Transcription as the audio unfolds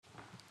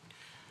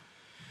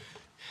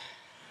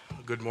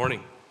Good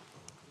morning.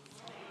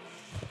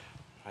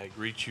 I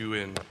greet you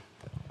in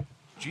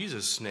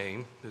Jesus'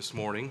 name this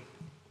morning.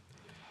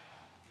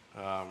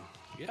 I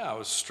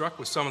was struck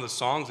with some of the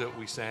songs that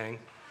we sang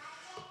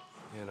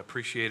and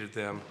appreciated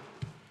them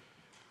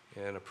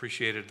and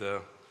appreciated the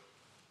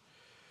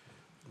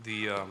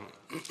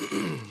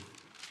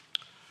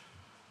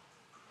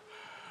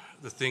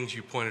things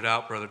you pointed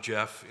out, Brother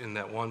Jeff, in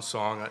that one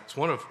song. It's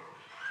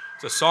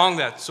a song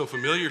that's so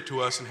familiar to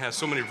us and has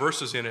so many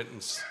verses in it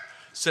and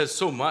says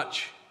so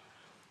much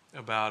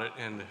about it.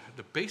 And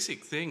the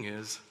basic thing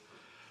is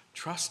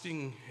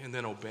trusting and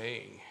then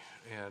obeying.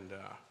 And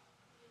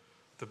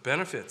the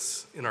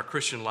benefits in our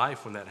Christian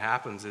life when that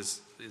happens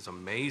is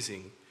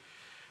amazing.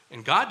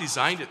 And God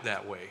designed it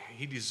that way.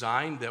 He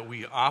designed that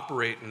we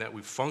operate and that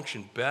we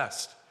function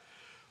best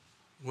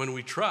when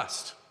we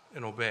trust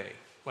and obey.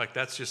 Like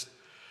that's just,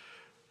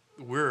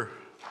 we're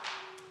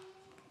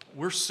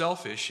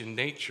selfish in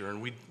nature,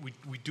 and we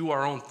do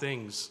our own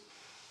things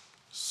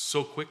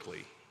so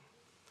quickly.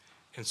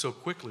 And so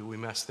quickly we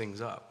mess things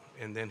up.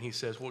 And then he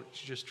says, well,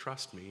 just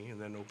trust me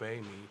and then obey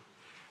me.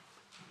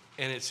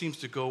 And it seems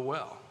to go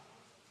well.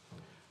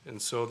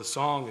 And so the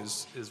song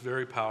is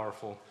very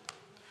powerful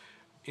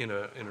in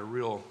a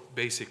real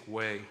basic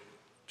way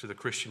to the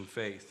Christian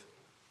faith.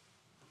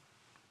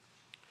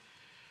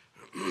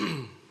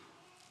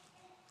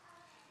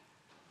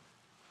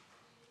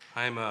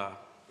 I'm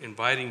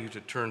inviting you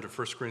to turn to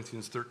 1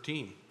 Corinthians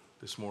 13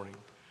 this morning.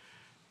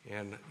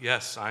 And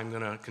yes, I'm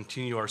going to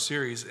continue our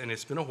series, and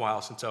it's been a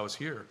while since I was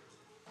here.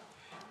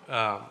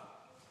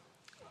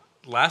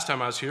 Last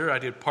time I was here, I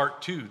did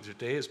part 2.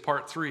 Today is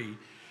part 3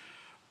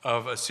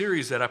 of a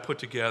series that I put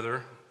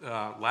together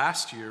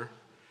last year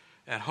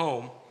at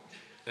home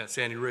at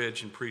Sandy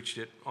Ridge and preached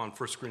it on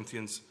 1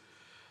 Corinthians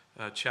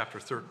chapter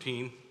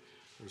 13.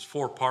 There's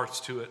 4 parts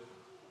to it,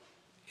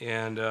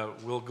 and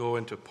we'll go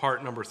into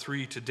part number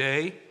 3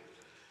 today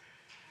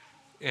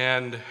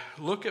and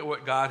look at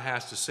what God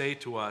has to say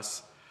to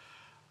us.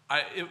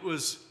 It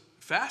was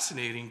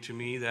fascinating to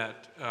me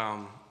that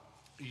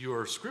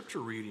your scripture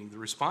reading, the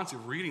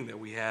responsive reading that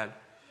we had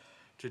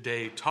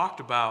today, talked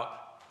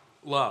about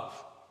love.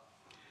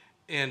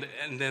 And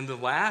then the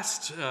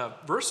last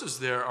verses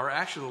there are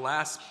actually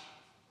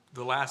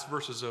the last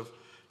verses of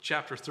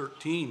chapter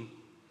 13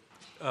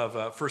 of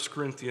 1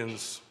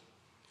 Corinthians.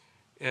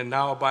 And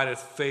now abideth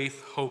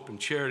faith, hope, and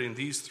charity, in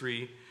these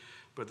 3,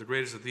 but the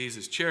greatest of these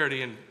is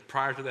charity. And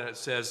prior to that it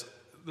says,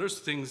 there's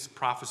things,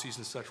 prophecies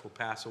and such will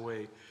pass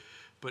away,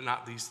 but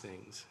not these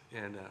things.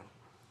 And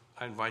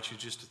I invite you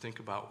just to think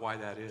about why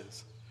that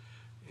is.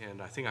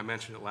 And I think I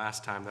mentioned it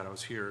last time that I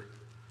was here.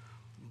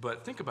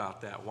 But think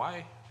about that.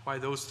 Why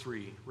those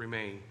 3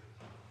 remain?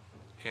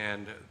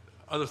 And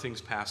other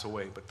things pass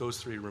away, but those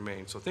 3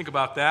 remain. So think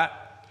about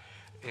that,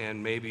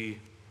 and maybe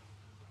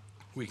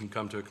we can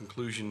come to a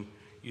conclusion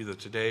either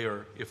today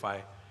or if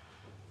I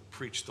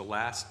preach the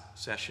last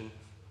session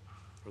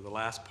or the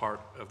last part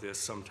of this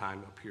sometime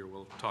up here.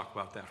 We'll talk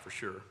about that for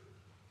sure.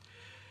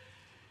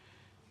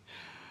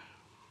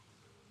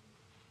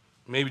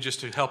 Maybe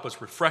just to help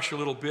us refresh a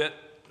little bit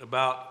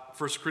about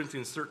 1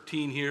 Corinthians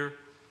 13 here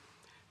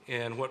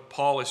and what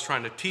Paul is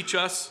trying to teach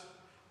us,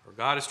 or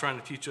God is trying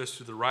to teach us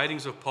through the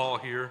writings of Paul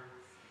here.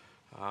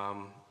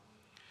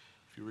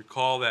 If you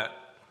recall that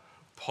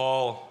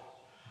Paul,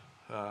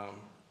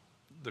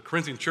 the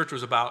Corinthian church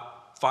was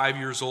about 5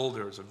 years old.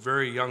 There was a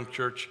very young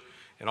church,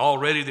 and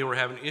already they were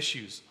having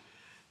issues.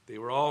 They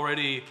were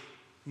already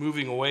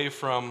moving away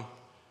from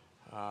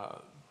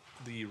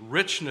the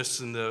richness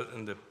and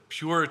the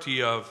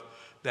purity of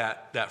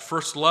that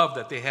first love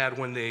that they had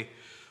when they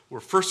were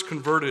first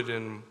converted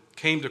and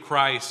came to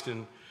Christ.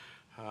 And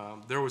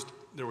there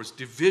was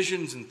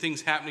divisions and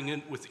things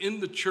happening within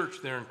the church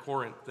there in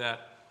Corinth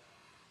that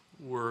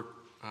were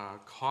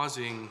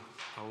causing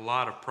a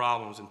lot of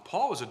problems. And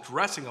Paul was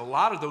addressing a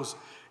lot of those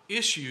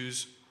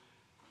issues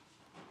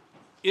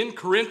in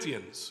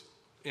Corinthians.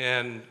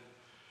 And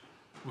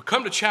we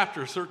come to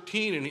chapter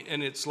 13,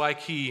 and it's like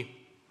he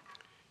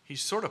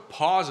sort of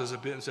pauses a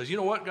bit and says, you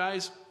know what,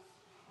 guys?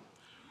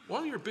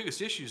 One of your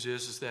biggest issues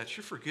is that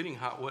you're forgetting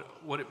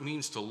what it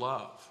means to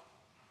love.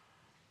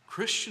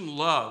 Christian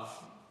love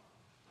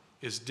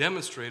is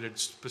demonstrated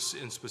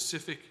in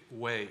specific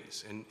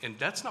ways. And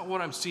that's not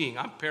what I'm seeing.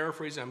 I'm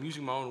paraphrasing, I'm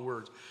using my own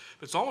words.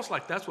 But it's almost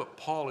like that's what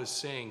Paul is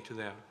saying to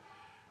them.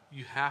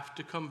 You have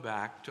to come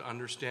back to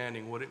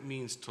understanding what it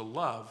means to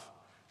love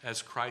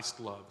as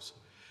Christ loves.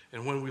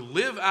 And when we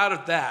live out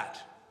of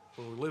that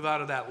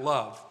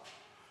love,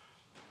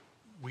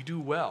 we do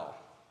well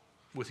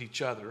with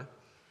each other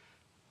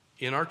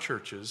in our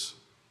churches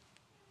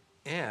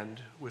and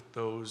with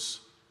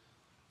those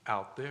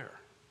out there.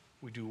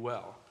 We do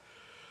well.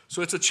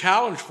 So it's a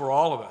challenge for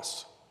all of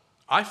us.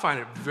 I find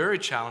it very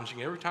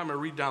challenging. Every time I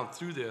read down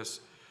through this,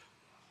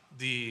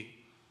 the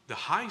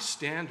high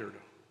standard,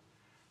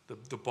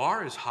 the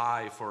bar is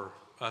high for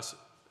us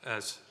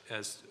as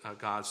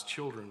God's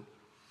children.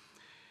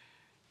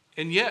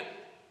 And yet,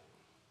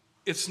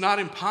 it's not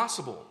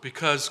impossible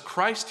because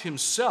Christ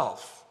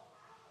himself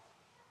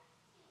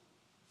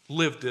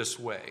lived this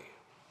way.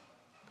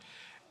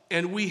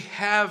 and we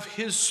have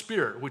his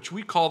Spirit, which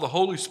we call the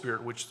Holy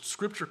Spirit, which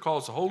Scripture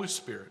calls the Holy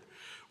Spirit,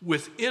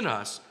 within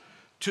us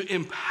to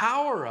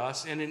empower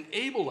us and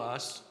enable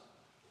us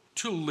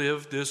to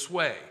live this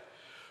way.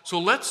 So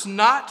let's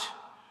not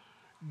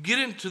get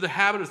into the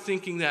habit of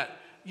thinking that,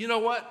 you know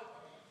what,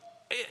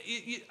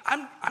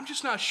 I'm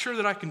just not sure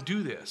that I can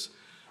do this.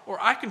 Or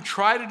I can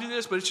try to do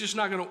this, but it's just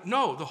not going to.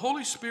 No, the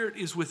Holy Spirit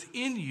is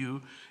within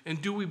you,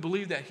 and do we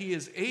believe that he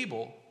is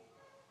able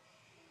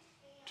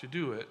to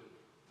do it?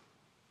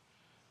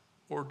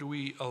 Or do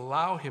we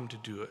allow him to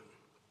do it?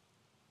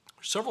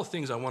 There's several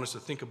things I want us to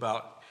think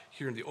about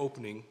here in the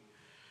opening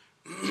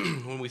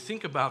when we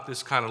think about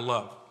this kind of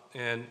love.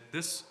 And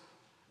this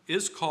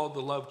is called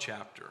the love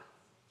chapter.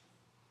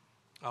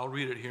 I'll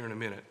read it here in a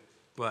minute.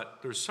 But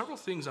there's several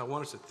things I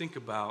want us to think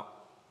about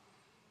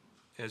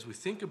as we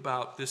think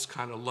about this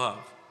kind of love.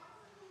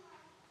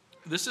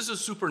 This is a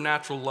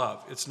supernatural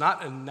love. It's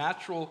not a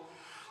natural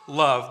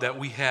love that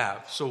we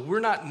have. So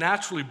we're not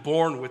naturally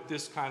born with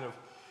this kind of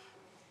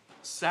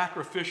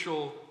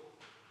sacrificial,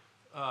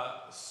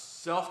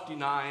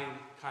 self-denying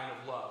kind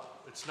of love.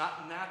 It's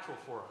not natural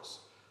for us.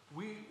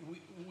 We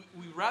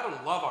rather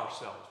love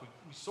ourselves.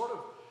 We sort of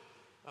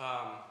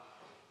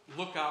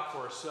look out for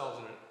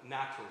ourselves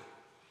naturally.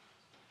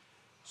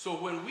 So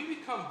when we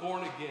become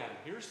born again,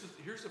 here's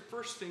the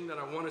first thing that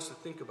I want us to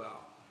think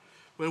about.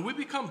 When we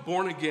become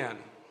born again,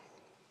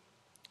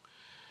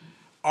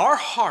 our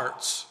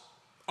hearts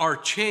are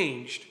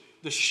changed.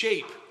 The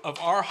shape of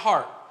our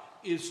heart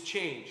is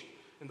changed.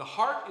 And the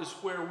heart is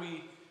where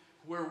we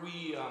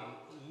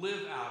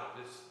live out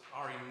of. It's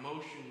our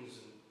emotions.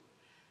 And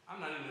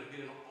I'm not even going to get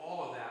into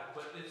all of that,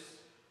 but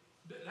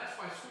that's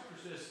why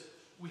Scripture says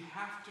we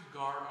have to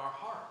guard our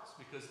hearts,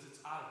 because it's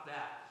out of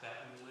that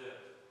we live.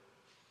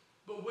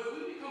 But when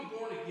we become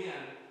born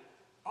again,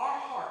 our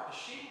heart, the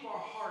shape of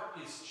our heart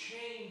is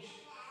changed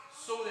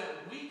so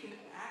that we can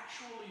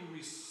actually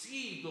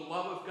receive the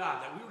love of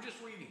God that we were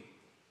just reading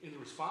in the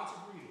responsive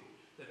reading,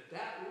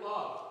 that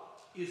love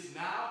is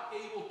now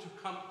able to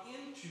come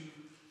into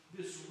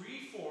this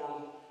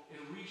reformed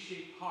and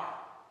reshaped heart.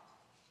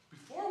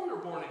 Before we were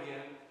born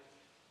again,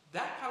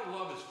 that kind of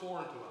love is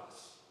foreign to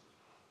us.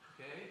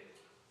 Okay?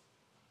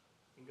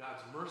 In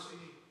God's mercy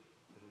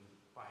and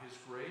by his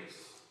grace,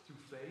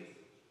 through faith,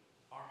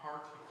 our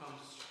heart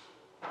becomes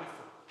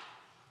different.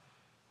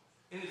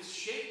 And it's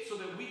shaped so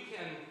that we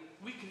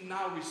can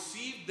now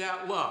receive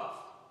that love.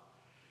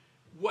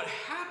 What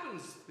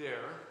happens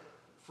there,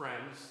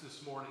 friends,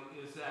 this morning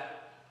is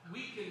that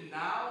we can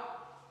now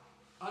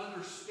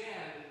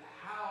understand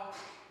how,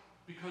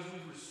 because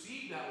we've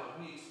received that love,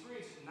 we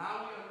experience it,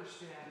 now we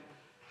understand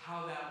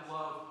how that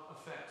love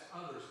affects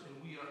others,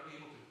 and we are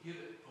able to give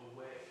it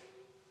away.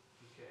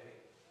 Okay?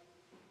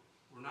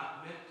 We're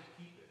not meant to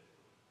keep it.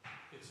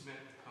 It's meant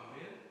to come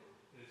in,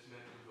 and it's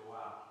meant to go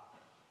out.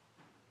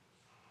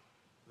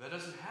 That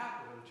doesn't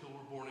happen until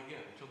we're born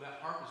again, until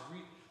that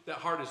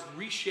heart is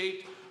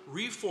reshaped,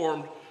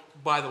 reformed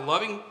by the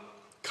loving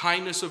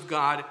kindness of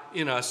God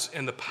in us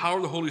and the power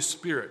of the Holy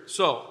Spirit.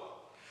 So,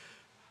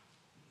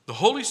 the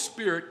Holy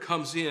Spirit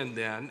comes in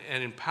then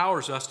and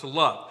empowers us to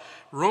love.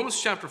 Romans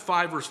chapter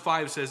 5, verse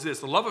 5 says this: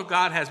 the love of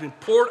God has been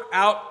poured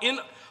out in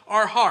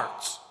our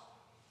hearts.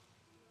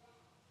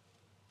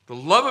 The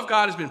love of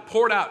God has been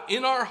poured out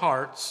in our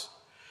hearts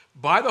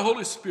by the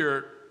Holy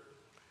Spirit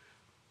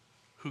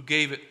who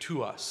gave it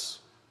to us.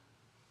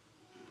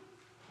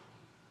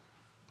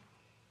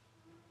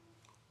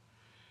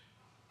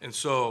 And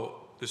so,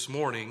 this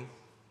morning,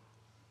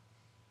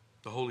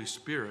 the Holy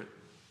Spirit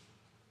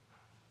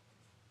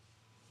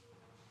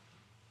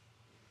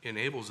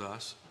enables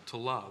us to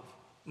love.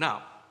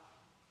 Now,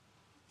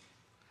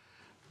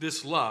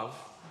 this love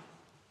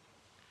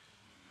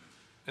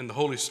and the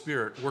Holy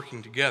Spirit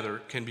working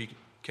together can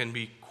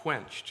be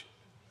quenched,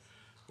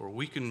 or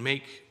we can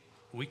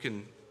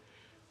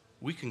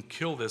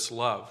kill this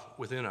love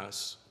within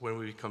us when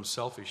we become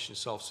selfish and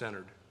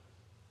self-centered.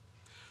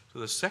 So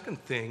the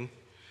second thing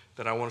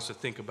that I want us to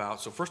think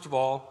about, so first of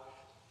all,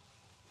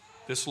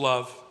 this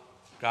love,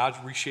 God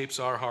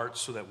reshapes our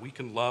hearts so that we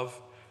can love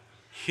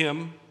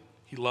him.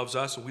 He loves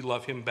us and we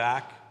love him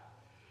back.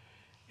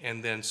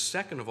 And then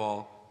second of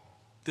all,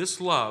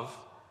 this love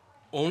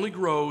only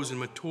grows and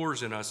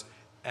matures in us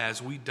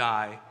as we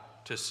die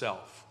to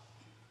self.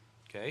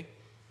 Okay?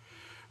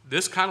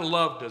 This kind of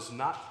love does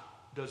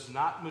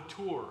not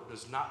mature,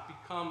 does not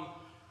become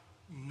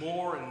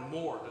more and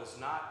more, does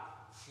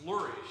not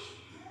flourish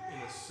in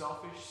a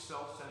selfish,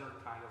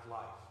 self-centered kind of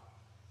life.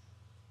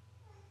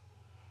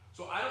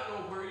 So I don't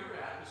know where you're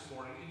at this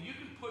morning, and you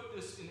can put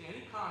this in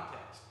any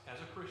context as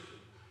a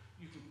Christian.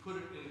 You can put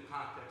it in the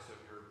context of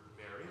your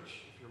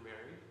marriage, if you're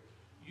married.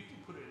 You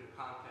can put it in the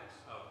context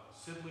of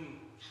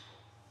sibling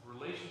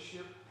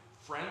relationship,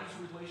 friends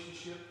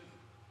relationship.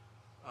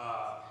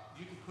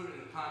 You can put it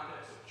in the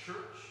context of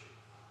church,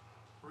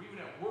 or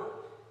even at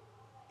work.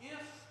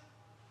 If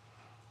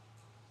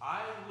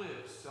I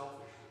live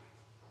selfishly,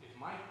 if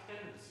my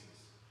tendencies,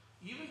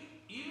 even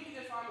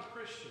if I'm a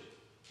Christian,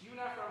 even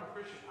after I'm a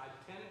Christian, I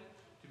tend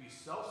to be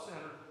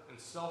self-centered and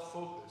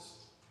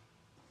self-focused,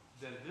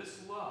 then this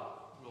love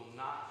will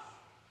not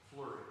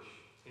flourish,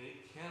 and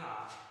it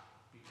cannot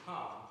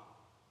become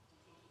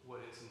what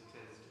it's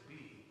intended to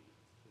be,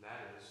 and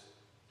that is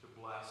to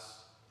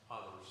bless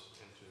others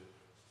and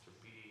to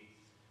be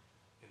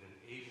an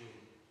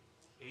enabling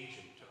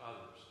agent to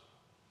others.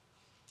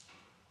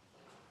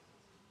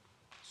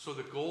 So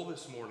the goal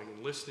this morning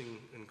in listening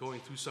and going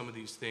through some of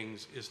these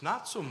things is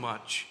not so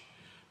much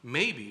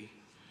maybe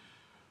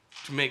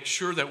to make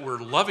sure that we're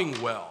loving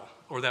well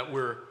or that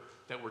we're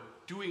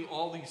doing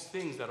all these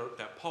things that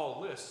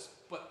Paul lists,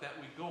 but that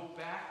we go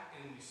back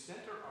and we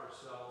center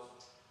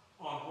ourselves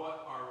on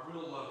what our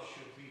real love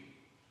should be.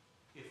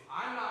 If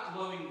I'm not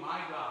loving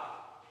my God,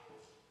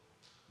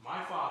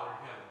 my Father in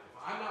heaven, if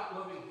I'm not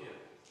loving him,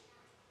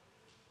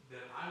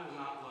 then I will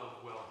not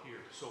love well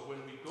here. So when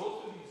we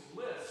go through these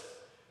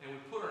lists and we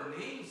put our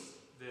names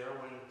there,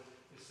 when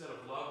instead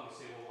of love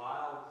we say, well,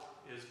 Lyle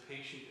is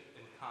patient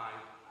and kind,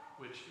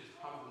 which is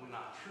probably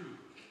not true.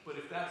 But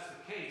if that's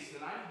the case,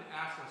 then I need to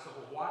ask myself,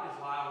 well, why is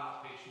Lyle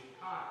not patient and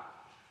kind?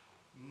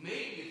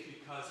 Maybe it's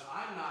because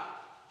I'm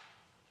not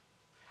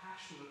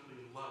passionately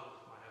in love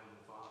with my Heavenly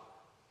Father.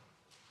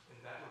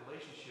 And that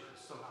relationship is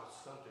somehow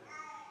stunted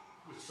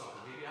with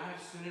something. Maybe I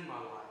have sin in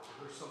my life,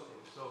 or there's something.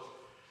 So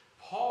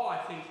Paul, I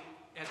think,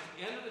 at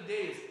the end of the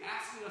day, is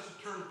asking us to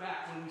turn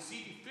back. When we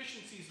see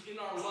deficiencies in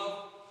our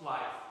love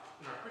life,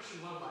 in our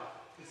Christian love life,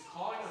 it's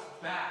calling us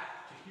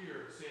back to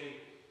here,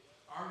 saying,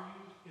 are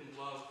you in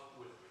love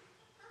with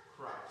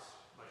Christ,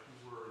 like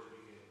you were at the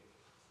beginning?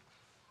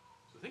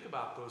 So think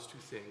about those two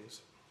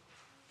things.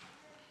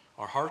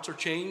 Our hearts are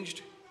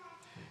changed.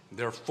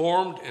 They're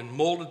formed and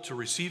molded to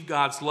receive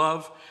God's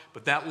love,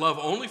 but that love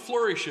only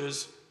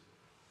flourishes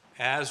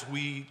as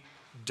we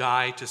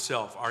die to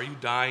self. Are you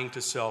dying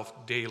to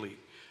self daily?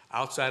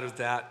 Outside of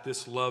that,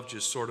 this love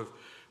just sort of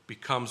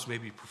becomes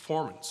maybe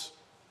performance,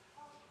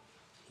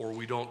 or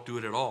we don't do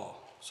it at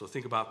all. So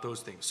think about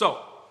those things. So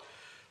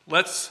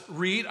let's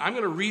read. I'm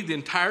going to read the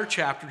entire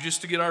chapter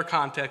just to get our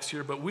context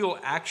here, but we'll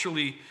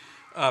actually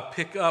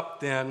pick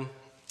up then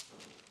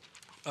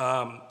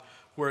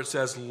where it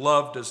says,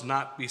 love does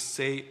not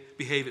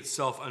behave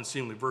itself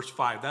unseemly. Verse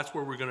 5. That's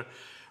where we're going to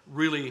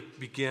really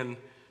begin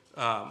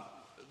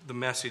the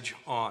message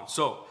on.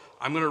 So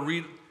I'm going to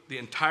read the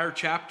entire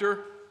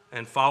chapter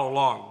and follow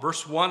along.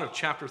 Verse 1 of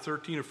chapter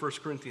 13 of 1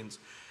 Corinthians.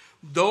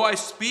 Though I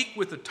speak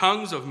with the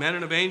tongues of men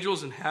and of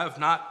angels and have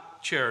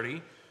not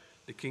charity,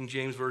 the King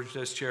James Version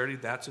says charity,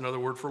 that's another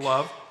word for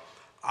love,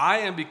 I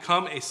am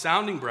become a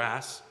sounding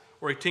brass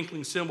or a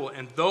tinkling cymbal.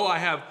 And though I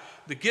have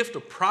the gift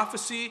of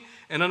prophecy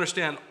and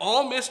understand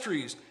all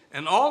mysteries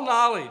and all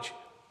knowledge,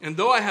 and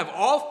though I have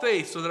all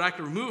faith so that I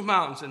can remove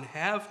mountains and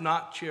have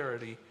not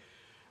charity,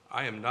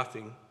 I am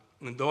nothing.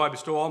 And though I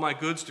bestow all my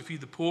goods to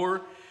feed the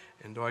poor,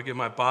 and though I give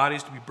my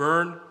bodies to be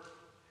burned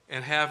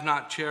and have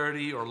not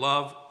charity or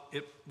love,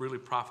 it really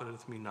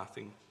profiteth me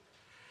nothing.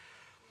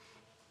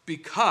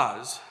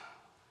 Because,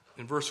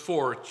 in verse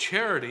 4,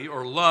 charity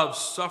or love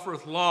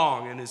suffereth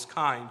long and is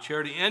kind.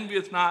 Charity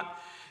envieth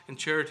not, and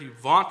charity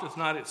vaunteth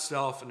not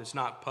itself and is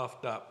not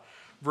puffed up.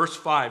 Verse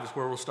 5 is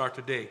where we'll start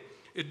today.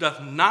 It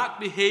doth not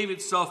behave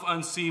itself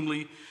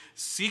unseemly,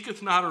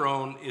 seeketh not her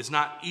own, is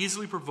not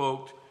easily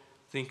provoked,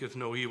 thinketh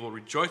no evil,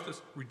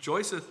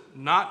 rejoiceth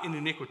not in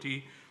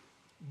iniquity,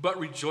 but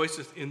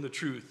rejoiceth in the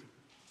truth.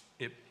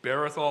 It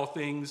beareth all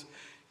things,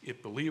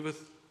 it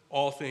believeth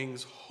all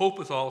things,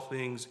 hopeth all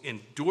things,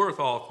 endureth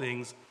all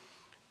things.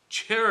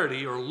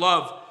 Charity or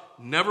love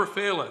never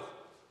faileth,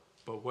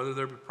 but whether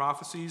there be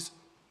prophecies,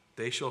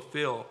 they shall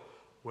fail.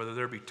 Whether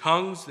there be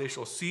tongues, they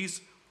shall cease.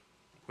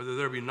 Whether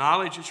there be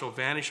knowledge, it shall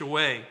vanish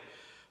away.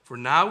 For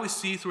now we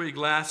see through a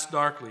glass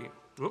darkly.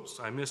 Whoops,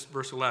 I missed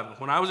verse 11.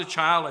 When I was a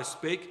child, I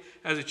spake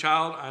as a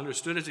child, I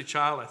understood as a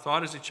child, I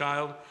thought as a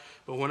child.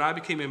 But when I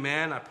became a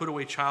man, I put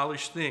away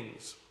childish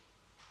things.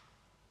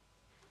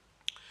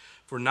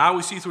 For now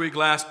we see through a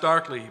glass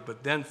darkly,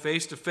 but then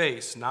face to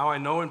face. Now I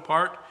know in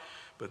part,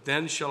 but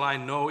then shall I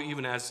know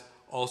even as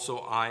also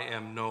I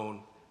am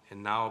known.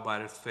 And now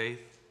abideth faith,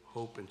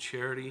 hope, and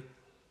charity.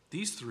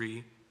 These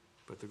three,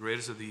 but the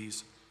greatest of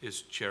these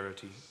is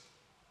charity.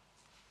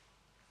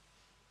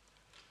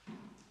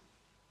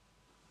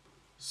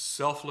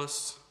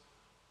 Selfless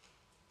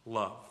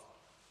love.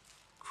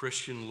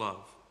 Christian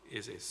love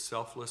is a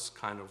selfless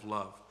kind of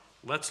love.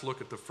 Let's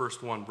look at the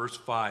first one, verse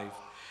 5.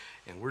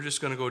 And we're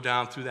just going to go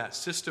down through that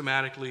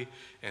systematically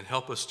and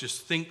help us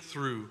just think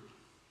through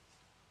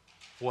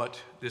what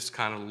this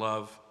kind of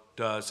love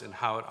does and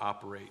how it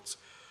operates.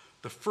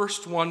 The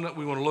first one that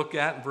we want to look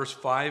at in verse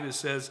 5, it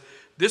says,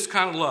 this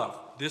kind of love,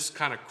 this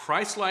kind of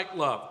Christ-like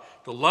love,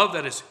 the love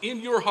that is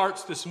in your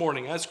hearts this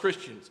morning as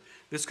Christians,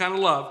 this kind of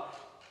love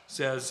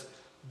says,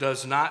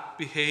 does not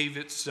behave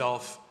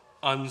itself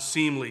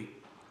unseemly.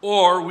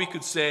 Or we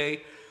could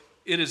say,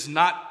 it is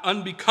not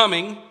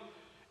unbecoming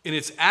in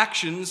its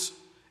actions,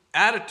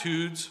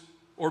 attitudes,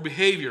 or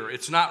behavior.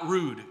 It's not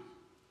rude.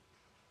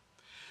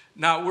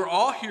 Now, we're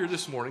all here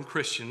this morning,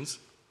 Christians,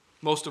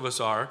 most of us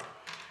are,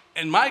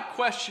 and my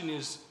question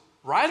is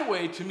right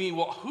away to me,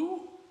 well,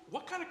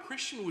 what kind of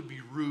Christian would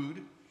be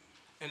rude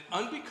and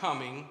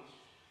unbecoming,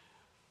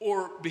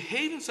 or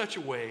behave in such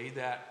a way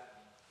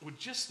that would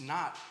just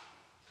not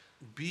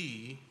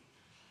be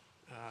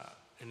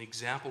an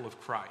example of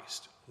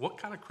Christ. What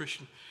kind of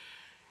Christian?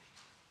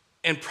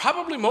 And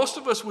probably most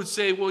of us would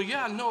say, well,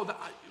 yeah, no,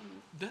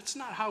 that's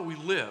not how we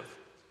live.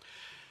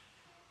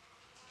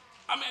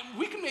 I mean,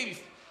 we can maybe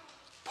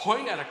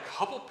point at a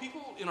couple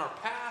people in our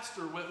past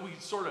or what we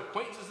sort of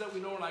acquaintances that we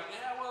know, and like,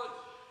 yeah, well,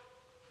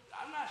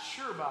 I'm not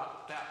sure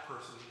about that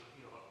person.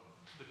 You know,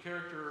 the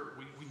character,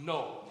 we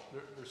know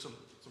there's some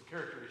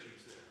character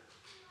issues there.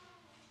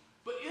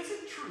 But is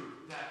it true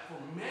that for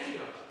many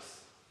of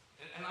us,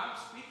 and I'm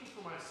speaking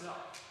for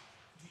myself,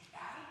 the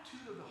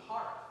attitude of the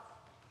heart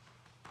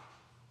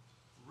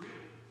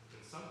really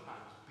can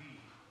sometimes be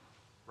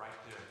right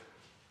there.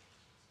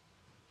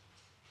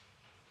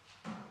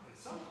 And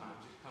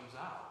sometimes it comes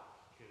out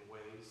in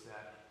ways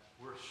that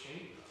we're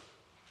ashamed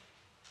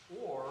of.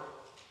 Or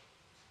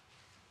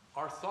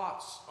our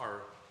thoughts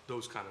are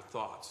those kind of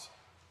thoughts.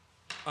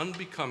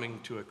 Unbecoming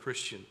to a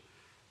Christian,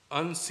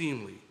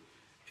 unseemly,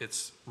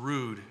 it's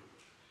rude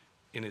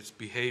in its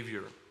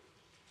behavior.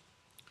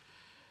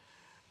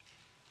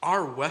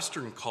 Our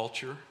Western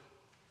culture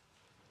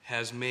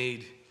has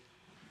made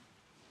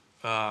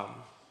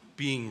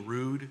being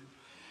rude,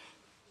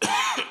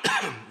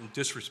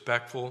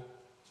 disrespectful,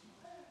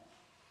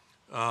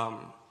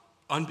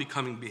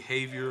 unbecoming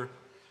behavior,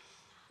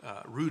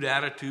 rude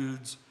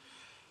attitudes.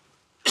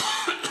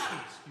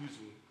 Excuse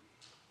me.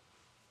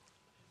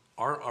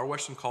 Our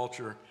Western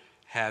culture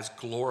has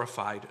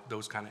glorified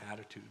those kind of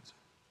attitudes.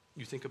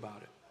 You think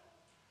about it.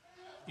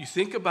 You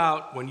think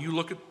about when you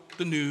look at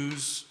the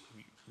news,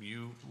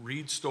 you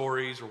read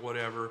stories or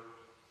whatever,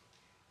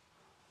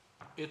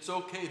 it's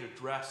okay to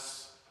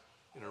dress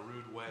in a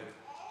rude way.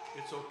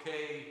 It's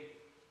okay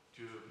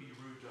to be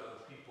rude to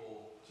other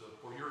people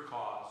for your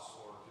cause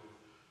or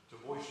to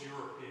voice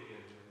your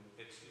opinion.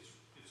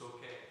 It's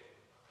okay.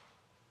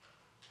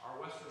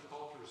 Our Western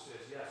culture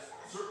says, yes,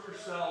 assert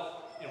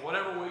yourself in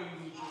whatever way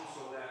you need to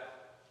so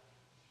that,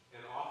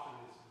 and often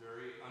it's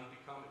very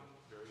unbecoming,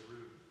 very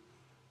rude.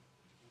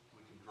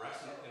 We can dress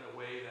in a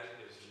way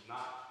that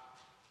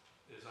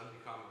is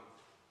unbecoming.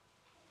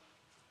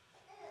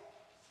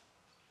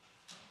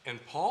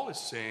 And Paul is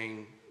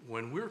saying,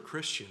 when we're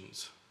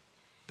Christians,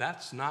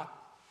 that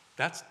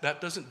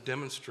doesn't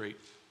demonstrate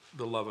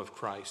the love of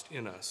Christ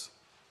in us.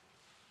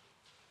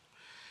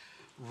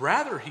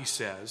 Rather, he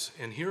says,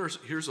 and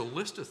here's a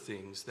list of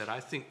things that I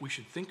think we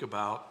should think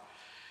about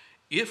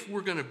if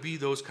we're going to be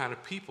those kind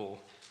of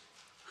people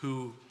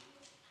who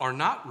are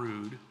not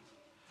rude,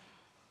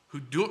 who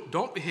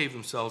don't behave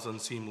themselves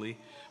unseemly,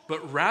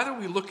 but rather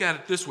we look at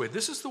it this way.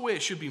 This is the way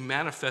it should be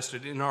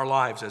manifested in our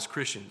lives as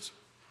Christians.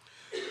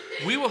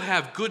 We will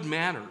have good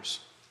manners.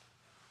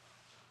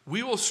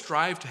 We will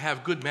strive to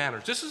have good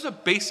manners. This is a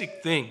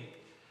basic thing,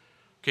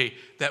 okay,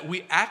 that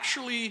we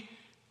actually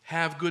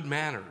have good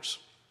manners.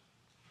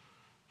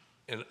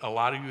 And a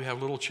lot of you have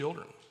little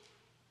children.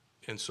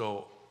 And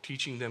so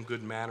teaching them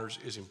good manners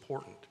is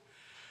important.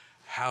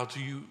 How do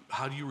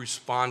you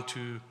respond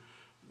to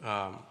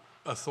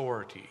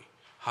authority?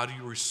 How do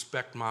you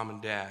respect mom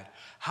and dad?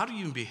 How do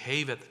you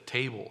behave at the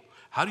table?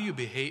 How do you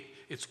behave?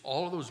 It's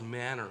all of those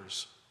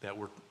manners that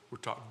we're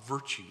talking,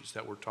 virtues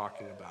that we're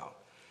talking about.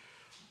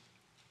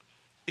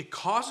 It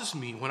causes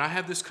me, when I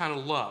have this kind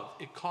of love,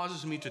 it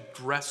causes me to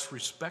dress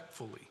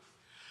respectfully.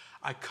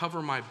 I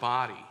cover my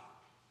body.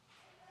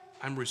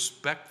 I'm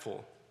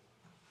respectful,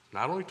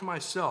 not only to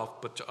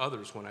myself, but to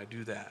others when I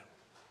do that.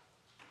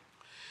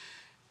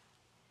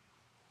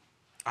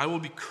 I will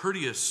be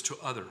courteous to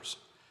others.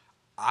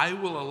 I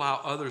will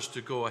allow others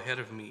to go ahead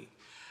of me.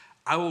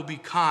 I will be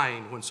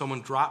kind. When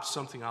someone drops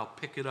something, I'll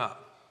pick it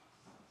up.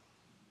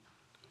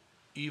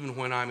 Even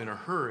when I'm in a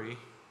hurry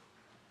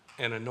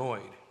and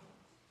annoyed.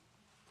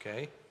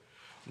 Okay?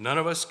 None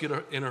of us get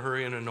in a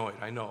hurry and annoyed,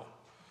 I know.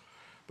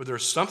 But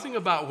there's something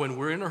about when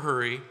we're in a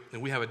hurry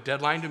and we have a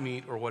deadline to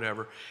meet or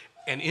whatever,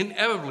 and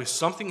inevitably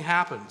something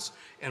happens,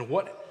 and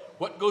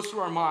what goes through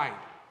our mind?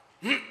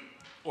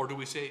 Or do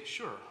we say,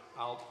 sure,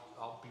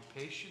 I'll be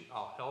patient,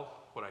 I'll help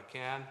what I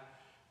can,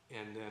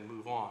 and then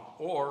move on?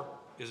 Or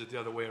is it the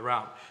other way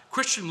around?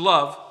 Christian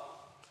love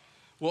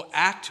will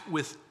act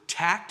with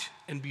tact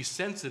and be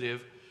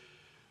sensitive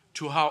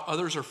to how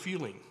others are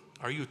feeling.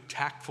 Are you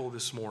tactful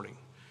this morning?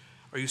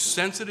 Are you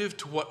sensitive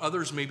to what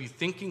others may be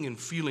thinking and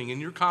feeling in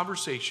your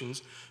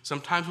conversations?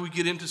 Sometimes we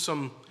get into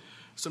some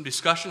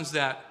discussions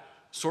that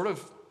sort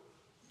of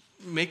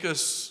make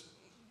us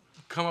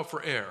come up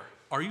for air.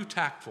 Are you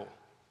tactful?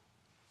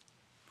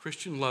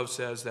 Christian love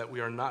says that we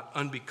are not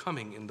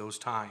unbecoming in those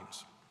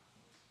times.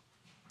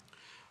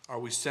 Are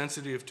we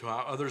sensitive to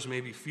how others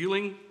may be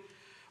feeling?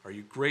 Are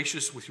you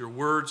gracious with your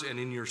words and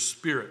in your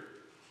spirit?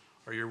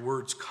 Are your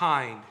words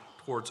kind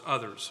towards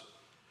others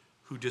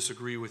who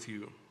disagree with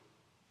you?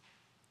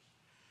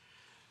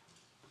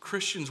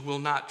 Christians will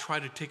not try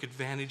to take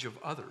advantage of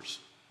others.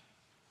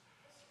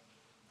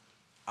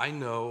 I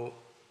know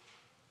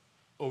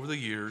over the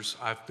years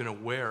I've been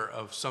aware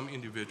of some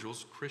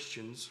individuals,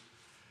 Christians,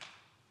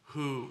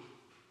 who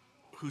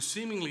who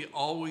seemingly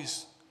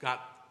always got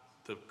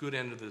the good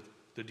end of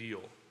the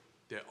deal.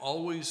 They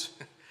always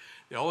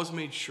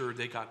made sure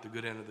they got the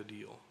good end of the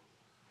deal.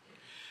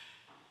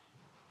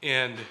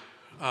 And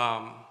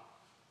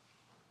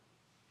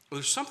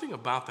there's something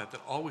about that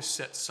always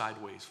sets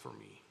sideways for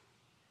me.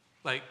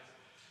 Like,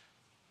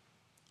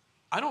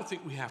 I don't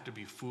think we have to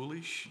be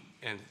foolish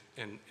and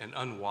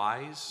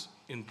unwise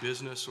in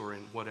business or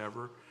in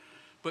whatever,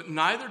 but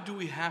neither do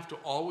we have to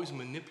always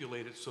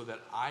manipulate it so that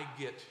I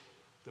get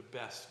the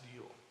best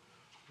deal.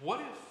 What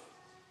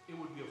if it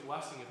would be a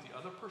blessing if the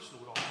other person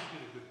would also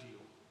get a good deal?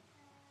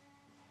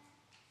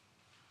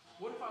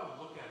 What if I would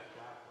look at it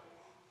that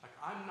way? Like,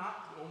 I'm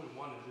not the only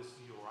one in this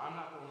deal, or I'm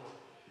not the only one.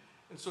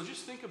 And so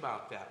just think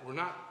about that. We're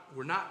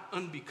not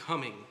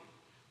unbecoming.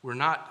 We're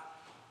not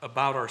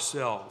about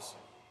ourselves.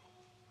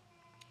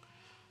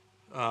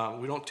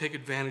 We don't take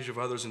advantage of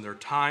others in their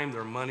time,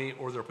 their money,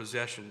 or their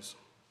possessions.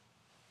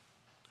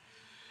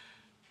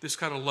 This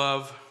kind of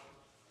love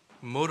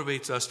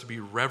motivates us to be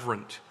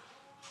reverent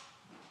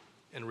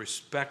and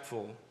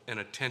respectful and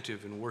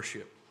attentive in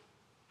worship.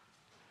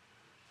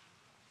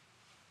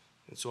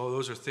 And so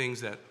those are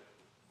things that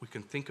we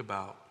can think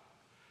about,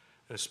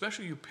 and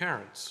especially you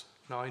parents.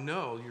 Now, I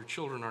know your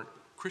children aren't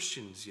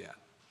Christians yet,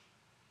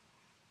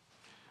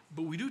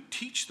 but we do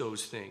teach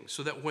those things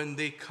so that when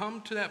they come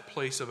to that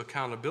place of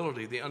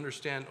accountability, they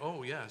understand,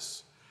 oh,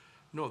 yes,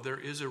 no, there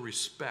is a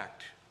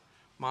respect.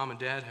 Mom and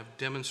Dad have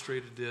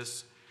demonstrated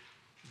this.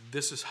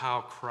 This is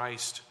how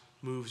Christ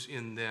moves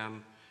in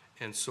them,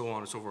 and so on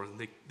and so forth.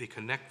 They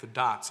connect the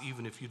dots,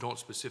 even if you don't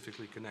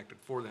specifically connect it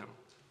for them.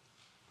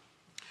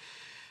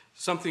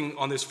 Something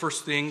on this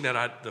first thing,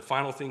 the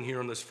final thing here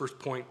on this first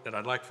point that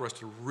I'd like for us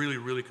to really,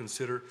 really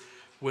consider.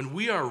 When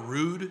we are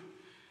rude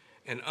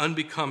and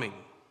unbecoming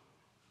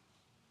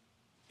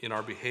in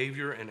our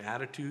behavior and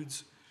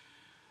attitudes,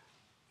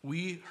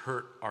 we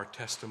hurt our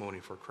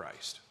testimony for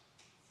Christ.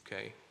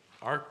 Okay?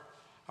 Our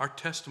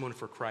testimony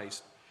for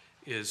Christ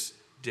is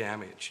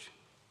damaged.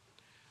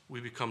 We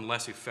become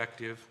less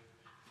effective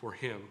for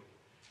Him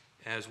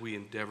as we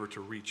endeavor to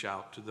reach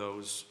out to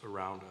those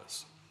around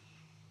us.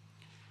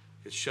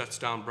 It shuts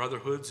down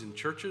brotherhoods in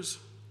churches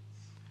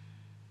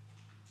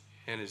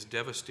and is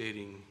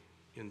devastating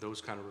in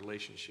those kind of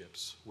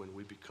relationships when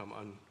we become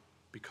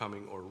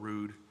unbecoming or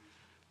rude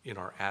in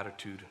our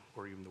attitude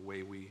or even the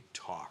way we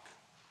talk.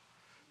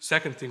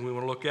 Second thing we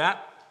want to look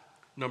at,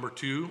 number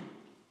 2,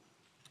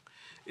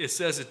 it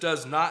says it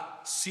does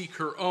not seek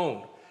her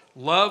own.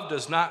 Love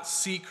does not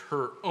seek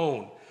her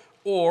own,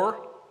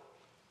 or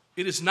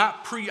it is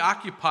not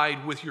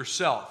preoccupied with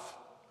yourself.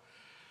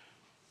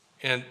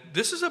 And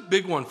this is a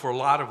big one for a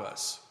lot of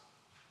us.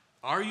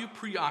 Are you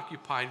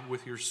preoccupied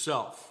with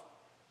yourself?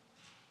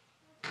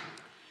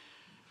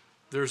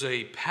 There's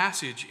a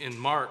passage in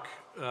Mark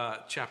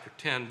chapter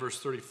 10, verse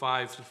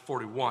 35 to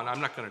 41. I'm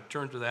not going to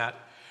turn to that,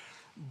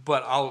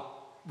 but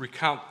I'll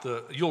recount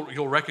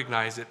you'll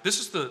recognize it. This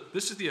is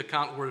the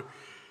account where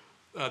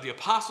the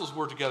apostles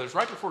were together. It's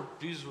right before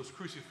Jesus was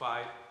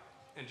crucified,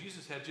 and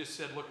Jesus had just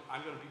said, "Look,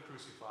 I'm going to be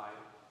crucified.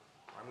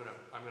 Or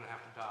I'm going to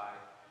have to die."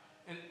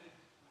 And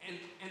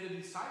the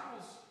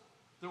disciples,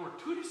 there were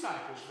 2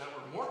 disciples that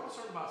were more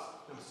concerned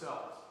about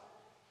themselves.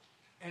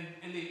 And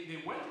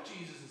they went to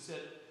Jesus and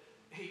said,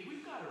 "Hey,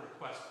 we've got a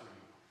request for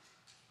you."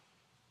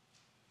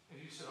 And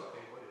he said,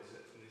 "Okay, what is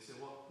it?" And they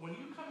said, "Well, when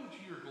you come into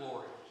your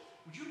glory,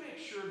 would you make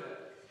sure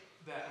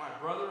that my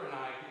brother and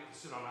I get to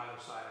sit on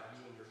either side of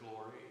you in your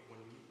glory when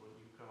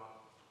you come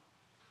up?"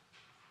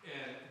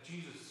 And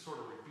Jesus sort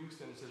of rebukes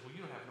them and says, "Well,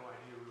 you don't have no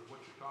idea what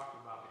you're talking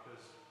about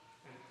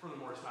and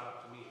furthermore, it's not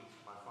up to me.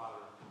 My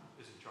Father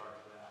is in charge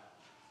of that."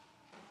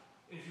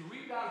 And if you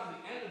read down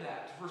to the end of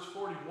that, to verse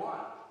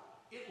 41,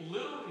 it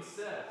literally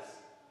says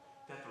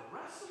that the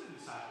rest of the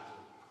disciples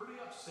were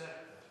pretty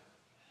upset with them.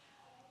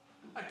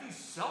 Like, these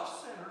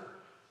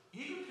self-centered,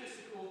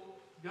 egotistical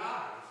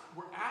guys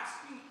were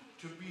asking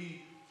to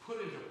be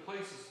put into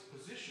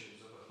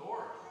positions of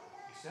authority,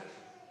 essentially.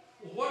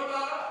 Well, what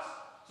about us?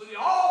 So they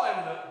all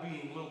ended up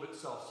being a little bit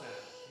self-centered.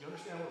 You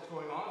understand what's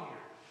going on here?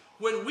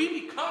 When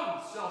we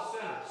become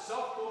self-centered,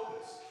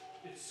 self-focused,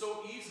 it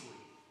so easily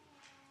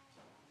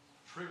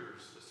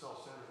triggers the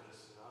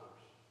self-centeredness in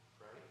others,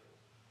 right?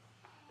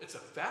 It's a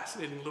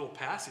fascinating little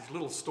passage,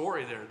 little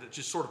story there that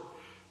just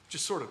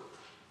sort of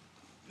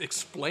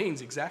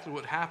explains exactly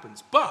what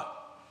happens. But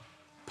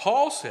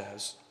Paul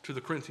says to the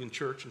Corinthian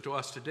church and to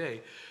us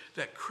today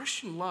that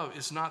Christian love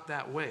is not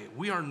that way.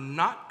 We are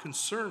not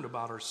concerned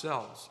about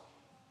ourselves.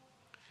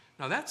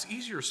 Now, that's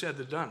easier said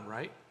than done,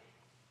 right?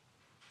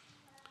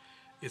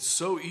 It's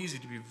so easy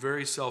to be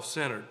very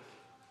self-centered.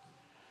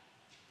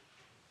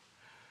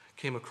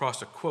 Came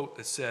across a quote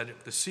that said,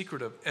 "The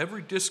secret of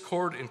every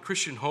discord in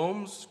Christian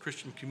homes,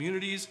 Christian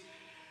communities,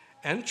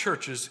 and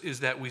churches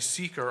is that we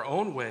seek our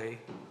own way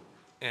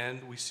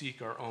and we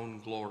seek our own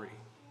glory."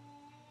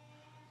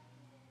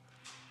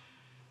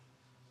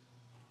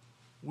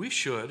 We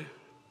should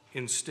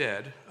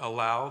instead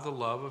allow the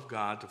love of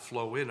God to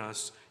flow in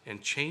us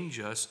and change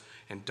us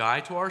and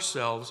die to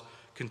ourselves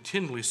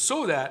continually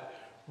so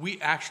that we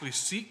actually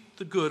seek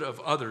the good of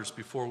others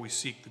before we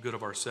seek the good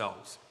of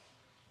ourselves.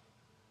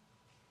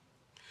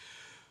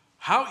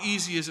 How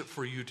easy is it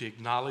for you to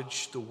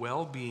acknowledge the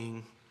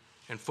well-being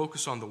and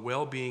focus on the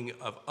well-being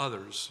of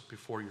others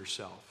before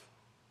yourself?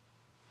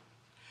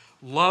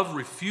 Love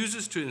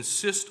refuses to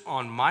insist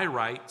on my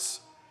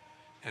rights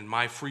and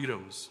my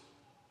freedoms.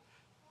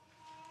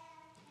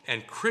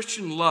 And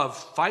Christian love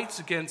fights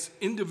against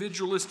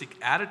individualistic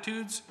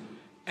attitudes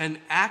and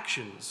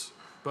actions,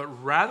 but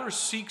rather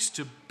seeks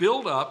to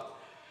build up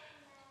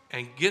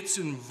and gets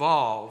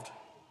involved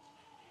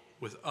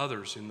with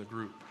others in the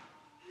group.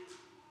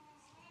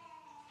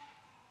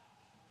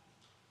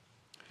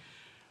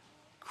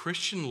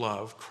 Christian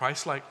love,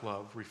 Christ-like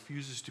love,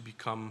 refuses to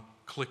become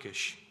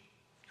cliquish.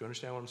 Do you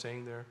understand what I'm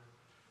saying there?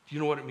 Do you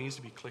know what it means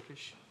to be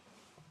cliquish?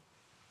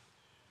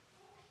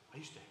 I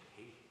used to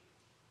hate it.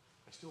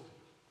 I still do.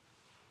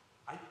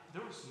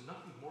 There was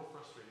nothing more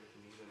frustrating to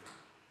me than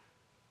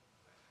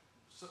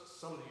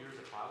some of the years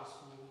at Bible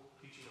school,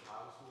 teaching at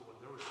Bible school, when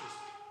there was just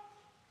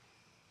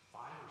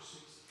 5 or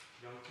 6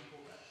 young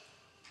people that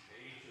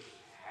they just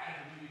had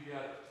to be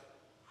together.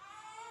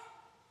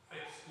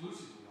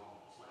 Exclusively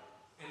almost.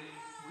 And it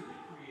really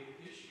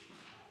created issues.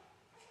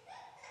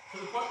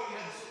 To the point where you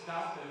had to sit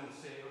down with them and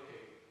say,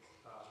 okay,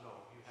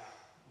 no, we have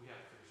to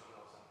figure something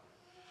else out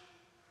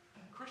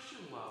here.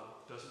 Christian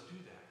love doesn't do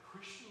that.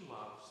 Christian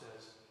love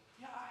says,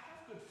 yeah, I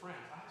have good friends.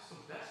 I have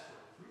some best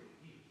friends, really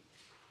even.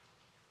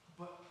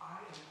 But I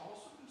am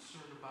also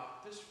concerned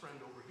about this friend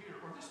over here,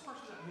 or this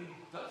person that maybe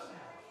doesn't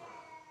have a friend.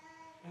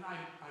 And I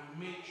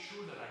make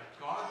sure that I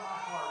guard my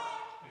heart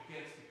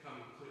against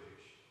becoming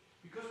cliquish.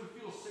 Because we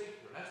feel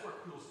safe there. That's where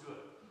it feels good.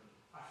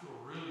 I feel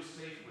really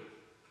safe with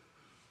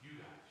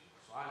you guys. So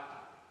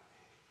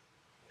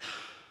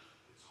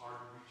it's hard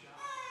to reach out.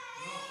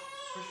 No,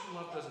 Christian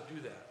love doesn't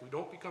do that. We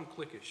don't become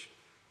cliquish.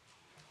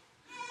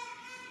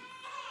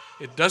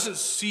 It doesn't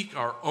seek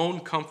our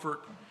own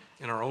comfort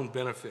and our own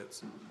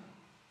benefits.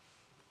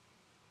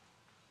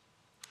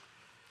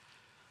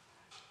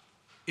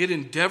 It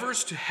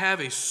endeavors to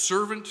have a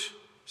servant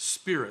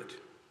spirit.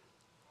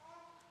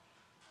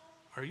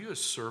 Are you a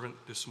servant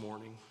this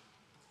morning?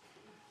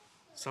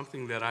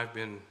 Something that I've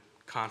been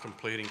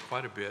contemplating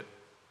quite a bit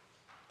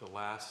the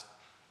last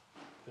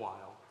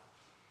while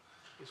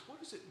is,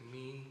 what does it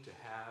mean to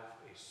have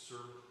a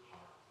servant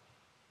heart?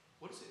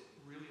 What does it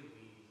really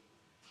mean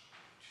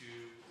to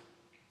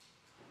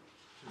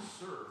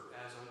serve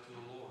as unto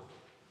the Lord?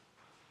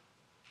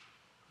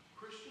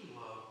 Christian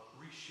love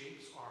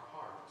reshapes our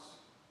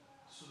hearts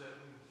so that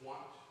we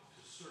want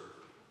to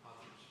serve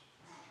others.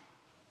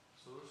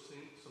 So there's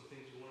some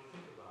things you want to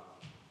think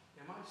about.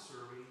 Am I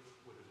serving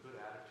with a good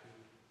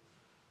attitude,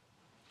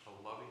 a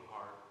loving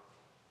heart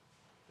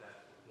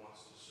that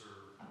wants to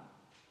serve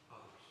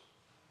others?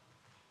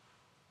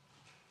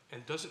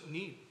 And doesn't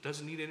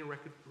need any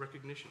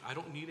recognition. I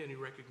don't need any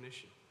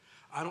recognition.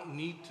 I don't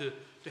need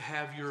to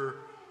have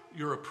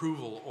your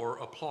approval or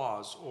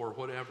applause or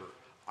whatever.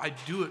 I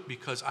do it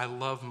because I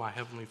love my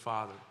Heavenly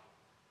Father.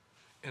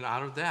 And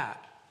out of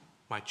that,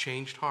 my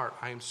changed heart,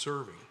 I am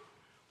serving.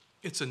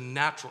 It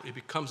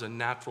becomes a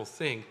natural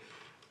thing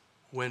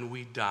when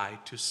we die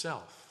to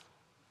self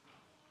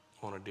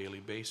on a daily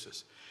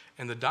basis.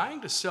 And the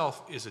dying to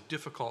self is a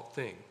difficult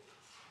thing,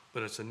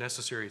 but it's a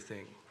necessary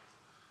thing.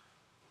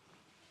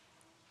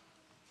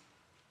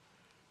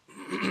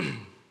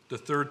 The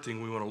third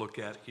thing we want to look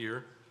at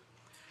here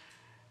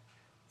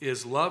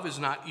is love is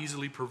not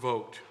easily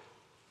provoked.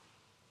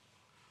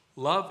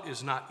 Love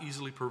is not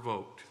easily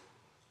provoked.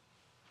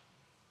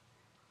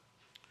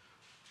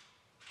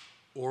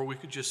 Or we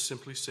could just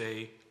simply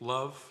say,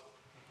 love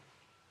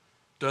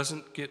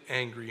doesn't get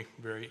angry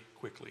very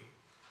quickly.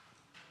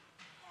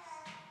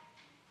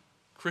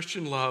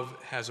 Christian love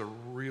has a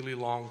really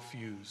long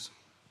fuse.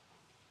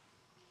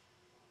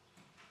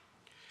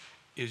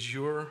 Is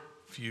your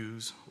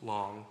fuse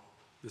long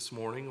this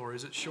morning, or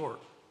is it short?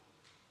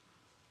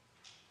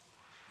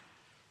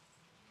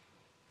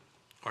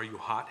 Are you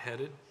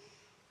hot-headed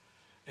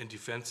and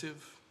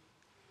defensive,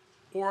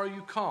 or are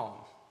you calm?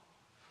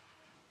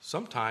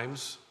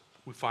 Sometimes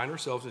we find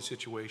ourselves in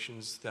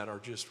situations that are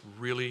just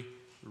really,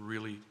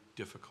 really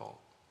difficult.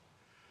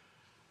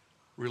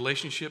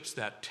 Relationships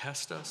that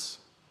test us,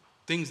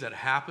 things that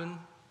happen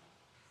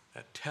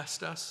that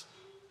test us,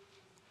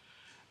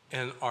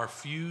 and our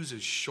fuse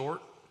is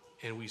short,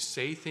 and we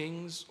say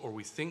things or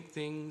we think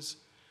things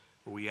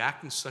or we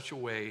act in such a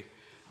way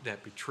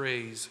that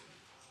betrays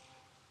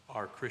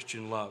our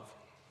Christian love.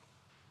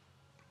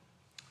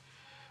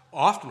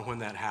 Often when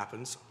that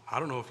happens, I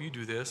don't know if you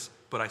do this,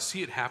 but I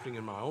see it happening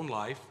in my own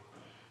life,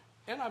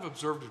 and I've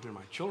observed it in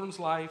my children's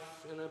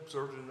life, and I've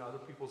observed it in other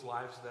people's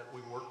lives that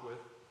we work with,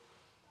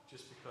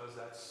 just because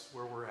that's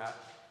where we're at.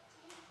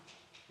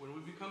 When we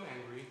become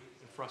angry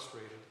and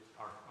frustrated,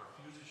 our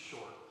fuse is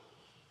short.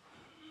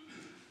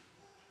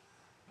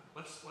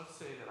 Let's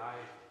say that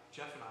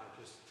Jeff and I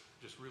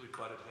just really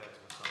butted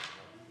heads with something.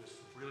 We just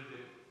really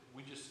did.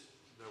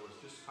 There was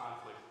just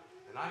conflict,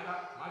 and my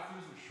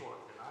fuse was short,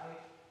 and I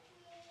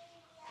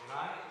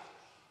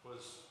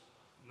was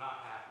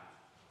not happy.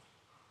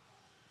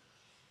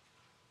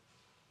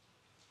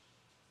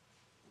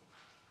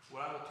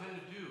 what I will tend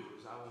to do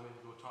is I will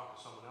maybe go talk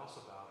to someone else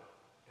about it.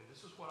 And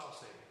this is what I'll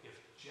say. If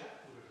Jeff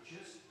would have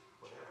just,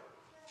 whatever,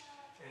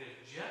 and if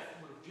Jeff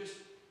would have just,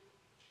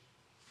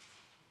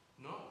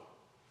 no,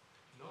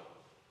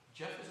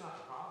 Jeff is not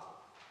the problem.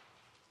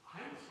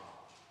 I'm the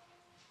problem.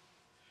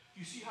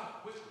 You see how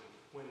quickly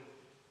when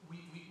we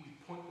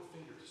point the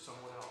finger to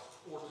someone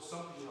else or to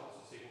something else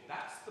and say, well,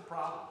 that's the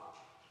problem,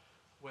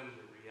 when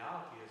the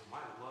reality is my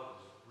love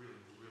is really,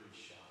 really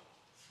shallow.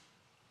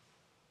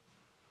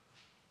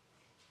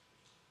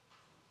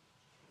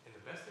 And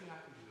the best thing I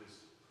can do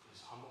is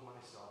humble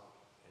myself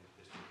and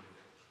just admit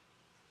it.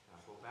 And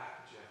I'll go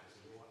back to Jeff and say,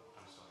 you know what,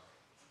 I'm sorry.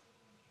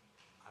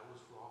 I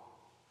was wrong.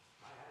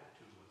 My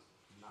attitude was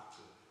not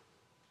good.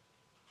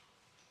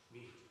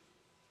 Me.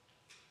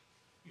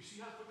 You see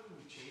how quickly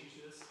we change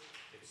this?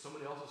 It's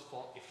somebody else's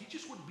fault. If he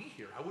just wouldn't be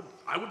here,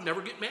 I would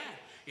never get mad.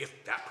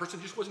 If that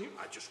person just wasn't here,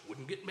 I just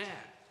wouldn't get mad.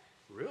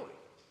 Really?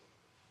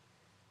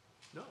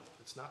 No,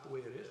 it's not the way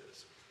it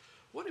is.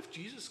 What if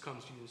Jesus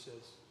comes to you and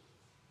says,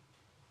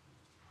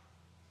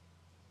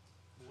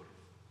 what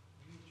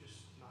if you just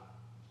not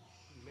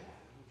be mad?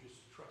 You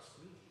just trust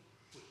me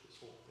with this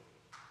whole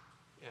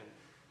thing.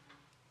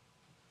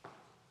 And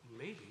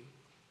maybe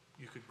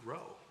you could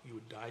grow. You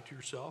would die to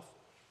yourself.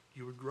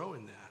 You would grow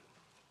in that.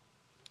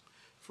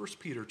 1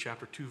 Peter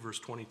chapter 2, verse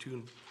 22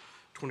 and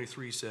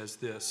 23 says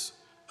this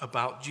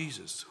about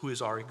Jesus, who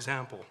is our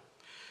example.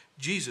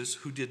 Jesus,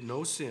 who did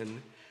no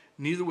sin,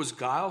 neither was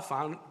guile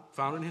found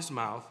in his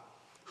mouth,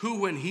 who,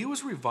 when he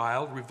was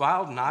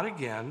reviled not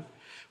again.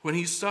 When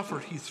he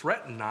suffered, he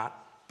threatened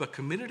not, but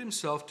committed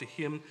himself to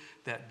him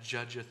that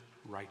judgeth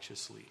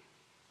righteously.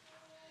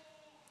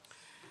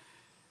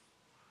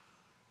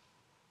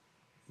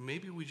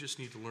 Maybe we just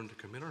need to learn to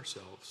commit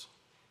ourselves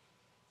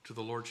to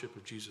the lordship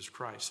of Jesus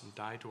Christ and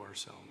die to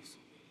ourselves.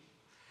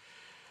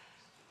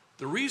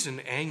 The reason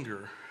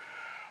anger,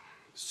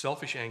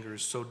 selfish anger,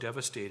 is so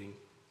devastating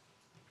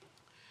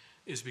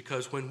is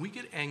because when we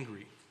get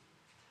angry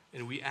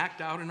and we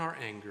act out in our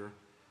anger,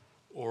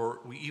 or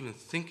we even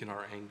think in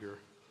our anger,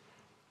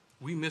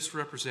 we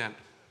misrepresent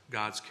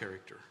God's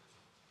character.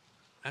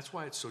 That's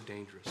why it's so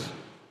dangerous,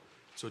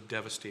 so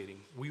devastating.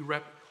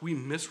 We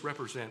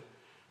misrepresent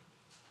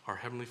our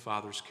Heavenly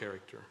Father's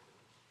character.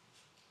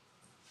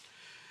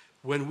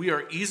 When we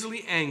are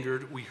easily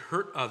angered, we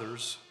hurt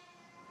others,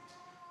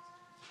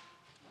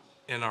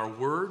 and our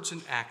words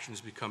and actions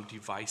become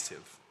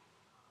divisive.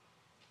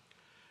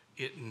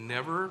 It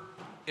never,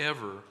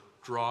 ever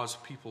draws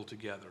people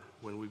together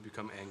when we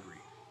become angry.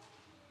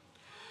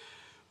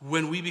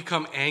 When we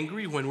become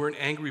angry, when we're an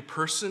angry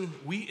person,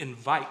 we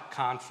invite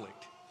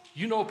conflict.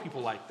 You know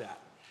people like that.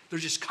 They're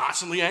just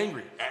constantly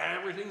angry.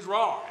 Everything's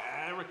wrong.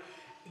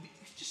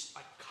 It's just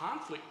like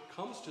conflict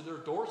comes to their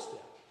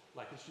doorstep,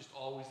 like it's just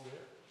always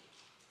there.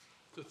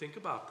 So think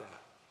about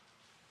that.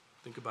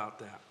 Think about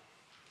that.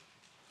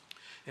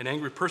 An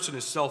angry person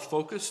is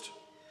self-focused.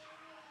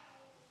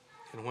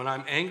 And when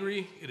I'm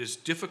angry, it is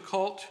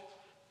difficult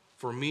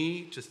for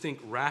me to think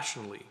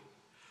rationally.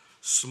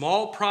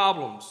 Small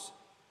problems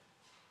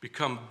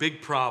become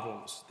big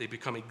problems. They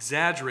become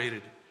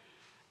exaggerated.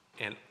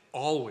 And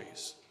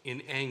always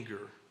in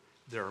anger,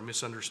 there are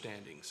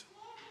misunderstandings.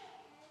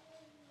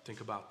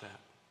 Think about that.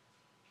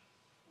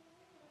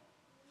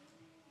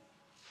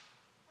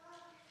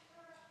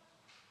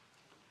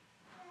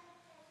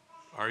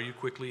 Are you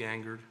quickly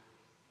angered?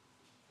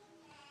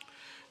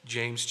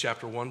 James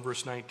chapter 1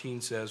 verse 19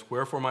 says,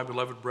 "Wherefore, my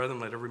beloved brethren,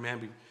 let every man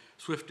be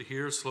swift to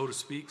hear, slow to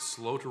speak,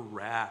 slow to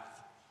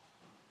wrath.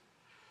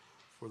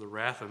 For the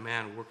wrath of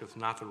man worketh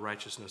not the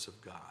righteousness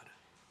of God."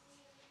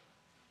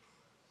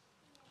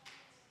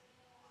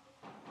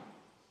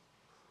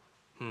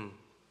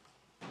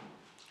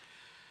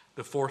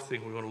 The fourth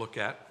thing we want to look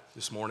at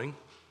this morning,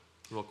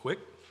 real quick.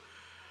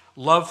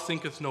 Love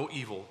thinketh no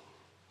evil.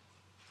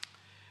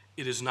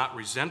 It is not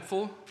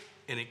resentful,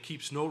 and it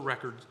keeps no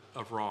record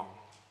of wrong.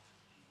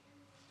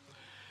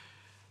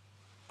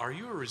 Are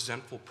you a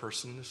resentful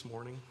person this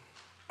morning?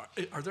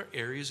 Are there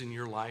areas in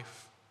your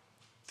life,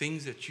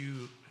 things that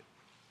you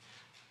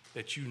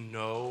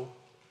know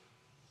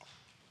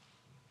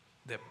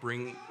that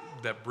bring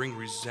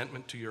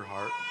resentment to your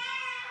heart?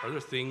 Are there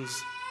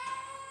things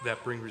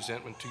that bring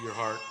resentment to your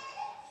heart?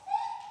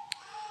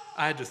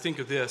 I had to think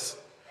of this.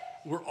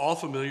 We're all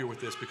familiar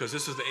with this because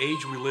this is the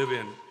age we live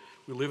in.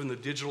 We live in the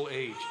digital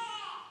age.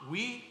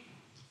 We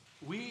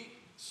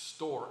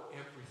store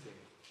everything.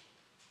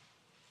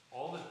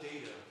 All the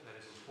data that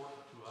is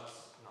important to us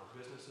in our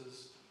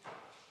businesses,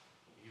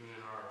 even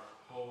in our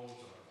homes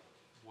or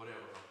whatever,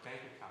 our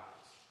bank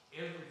accounts,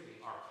 everything,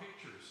 our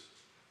pictures,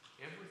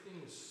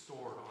 everything is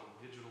stored on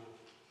digital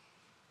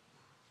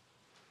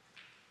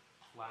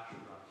flash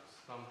drives,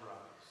 thumb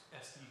drives,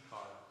 SD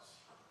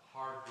cards,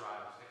 hard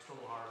drives,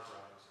 external hard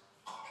drives,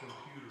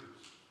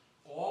 computers.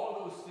 All of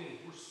those things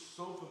we're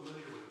so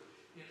familiar with.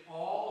 It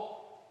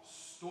all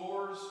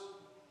stores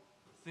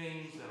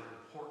things that are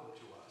important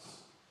to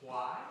us.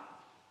 Why?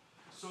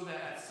 So that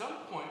at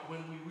some point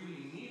when we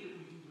really need it,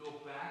 we can go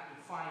back and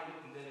find it,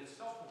 and then it's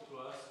helpful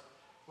to us,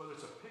 whether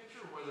it's a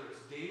picture, whether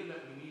it's data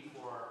that we need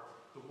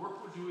work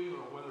we're doing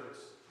or whether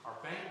it's our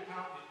bank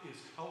account, it is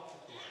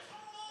helpful to us.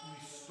 We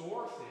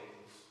store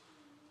things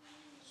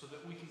so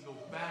that we can go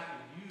back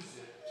and use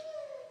it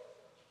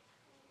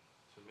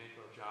to make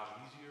our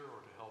job easier or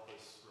to help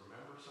us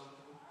remember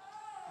something.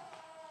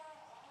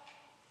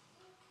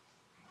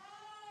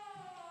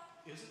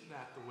 Isn't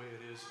that the way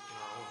it is in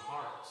our own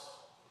hearts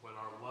when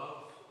our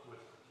love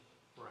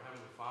for our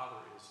Heavenly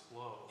Father is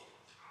low?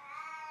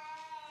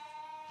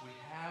 We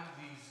have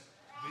these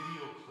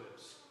video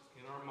clips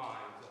in our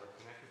minds that are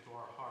connected to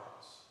our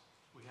hearts.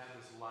 We have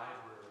this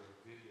library of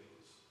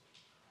videos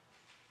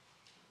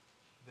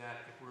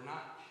that if we're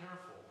not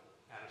careful,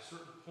 at a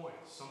certain point,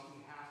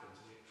 something happens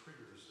and it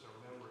triggers a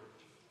memory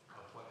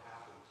of what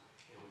happened.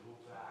 And we go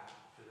back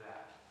to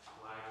that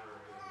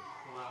library and we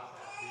pull out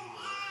that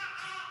video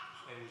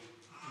and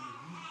we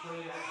replay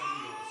that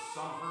video.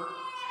 Some hurt,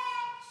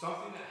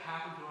 something that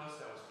happened to us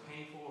that was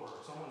painful, or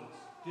someone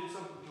did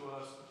something to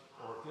us,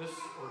 or this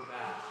or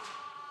that.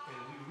 And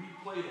we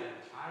replay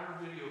that entire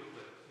video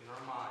clip in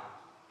our mind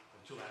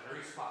until that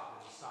very spot,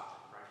 and we stop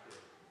it right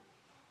there.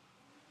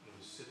 And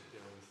we sit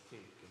there and we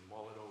think and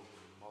mull it over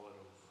and mull it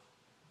over.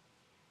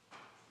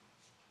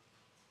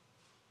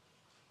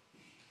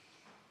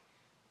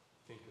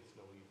 Thinketh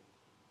no evil.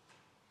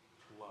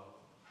 Love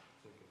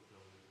thinketh no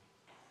evil.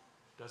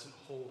 Doesn't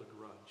hold a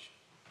grudge.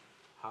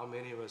 How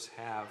many of us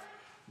have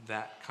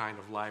that kind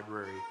of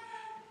library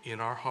in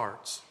our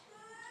hearts?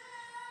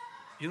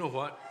 You know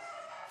what,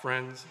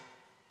 friends?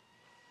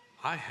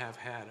 I have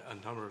had a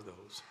number of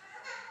those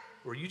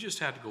where you just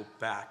had to go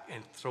back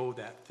and throw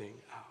that thing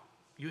out.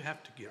 You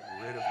have to get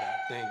rid of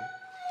that thing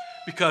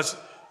because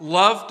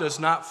love does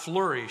not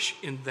flourish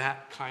in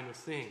that kind of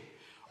thing.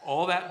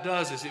 All that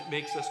does is it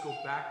makes us go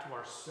back to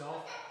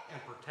ourselves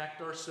and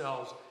protect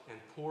ourselves. And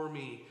poor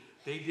me,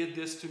 they did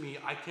this to me.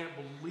 I can't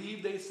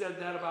believe they said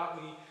that about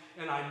me.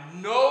 And I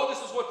know this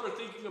is what they're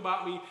thinking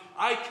about me.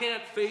 I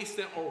can't face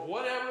them, or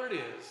whatever it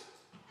is.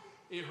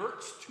 It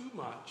hurts too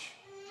much.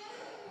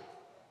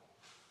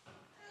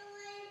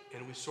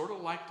 And we sort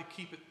of like to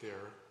keep it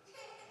there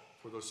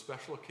for those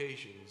special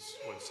occasions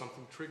when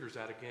something triggers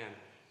that again,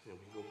 and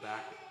we go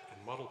back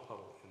and muddle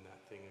puddle in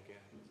that thing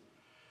again.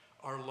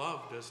 Our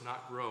love does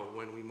not grow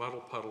when we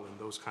muddle puddle in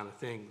those kind of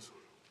things.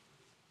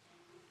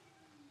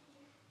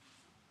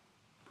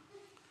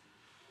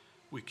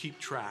 We keep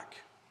track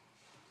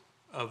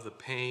of the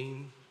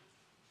pain,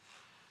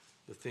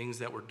 the things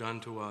that were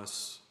done to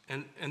us.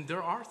 And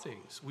there are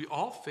things. We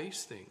all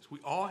face things. We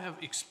all have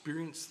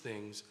experienced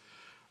things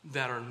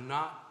that are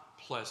not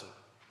pleasant,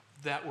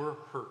 that were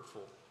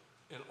hurtful,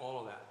 and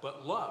all of that.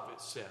 But love,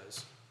 it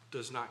says,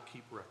 does not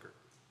keep record.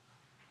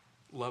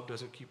 Love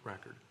doesn't keep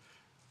record.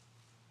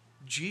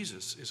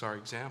 Jesus is our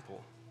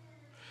example.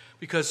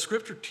 Because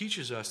Scripture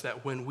teaches us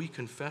that when we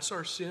confess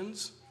our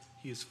sins,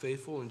 He is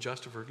faithful and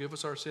just to forgive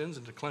us our sins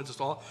and to cleanse us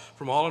all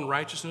from all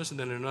unrighteousness. And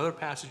then in another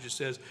passage it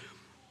says,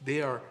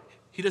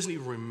 He doesn't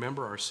even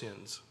remember our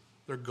sins.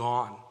 They're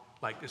gone,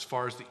 like as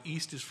far as the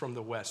east is from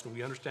the west. And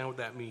we understand what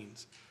that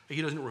means.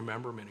 He doesn't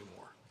remember them anymore.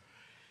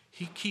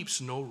 He keeps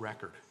no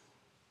record.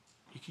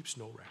 He keeps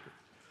no record.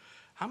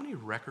 How many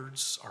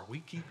records are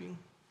we keeping?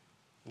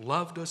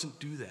 Love doesn't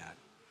do that.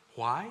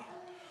 Why?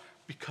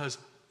 Because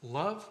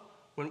love,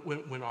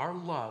 when our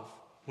love,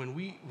 when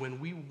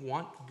we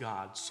want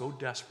God so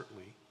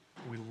desperately,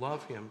 we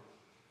love Him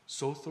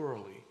so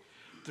thoroughly,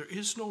 there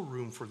is no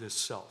room for this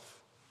self.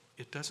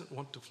 It doesn't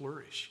want to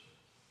flourish.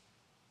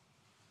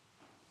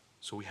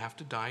 So we have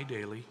to die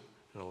daily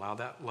and allow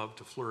that love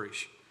to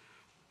flourish.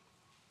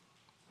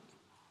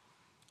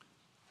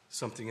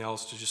 Something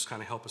else to just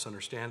kind of help us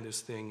understand this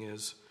thing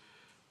is,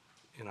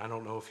 and I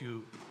don't know if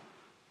you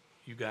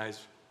guys,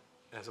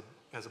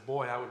 as a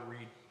boy, I would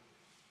read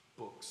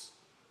books.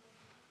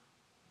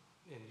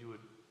 And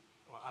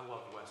I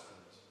loved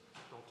Westerns.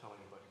 Don't tell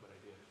anybody, but I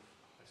did.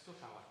 I still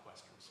kind of like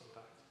Westerns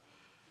sometimes.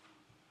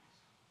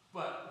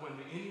 But when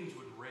the Indians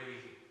would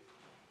raid,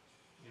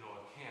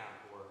 a camp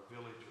or a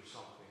village or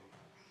something,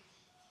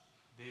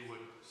 they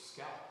would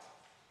scalp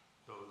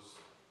those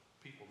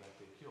people that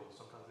they killed.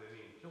 Sometimes they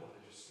didn't even kill them,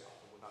 they just scalped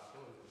them without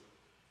killing them.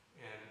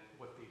 And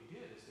what they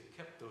did is they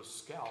kept those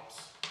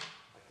scalps,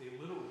 like they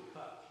literally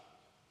cut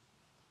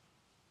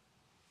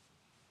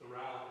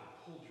around and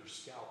pulled your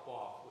scalp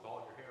off with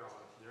all your hair on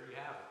it. There you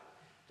have it.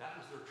 That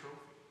was their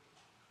trophy.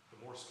 The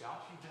more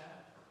scalps you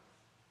had,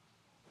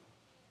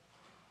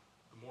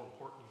 the more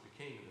important you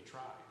became in the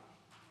tribe.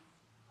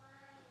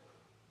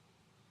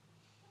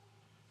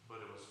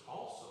 But it was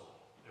also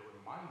a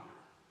reminder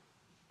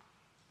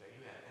that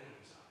you had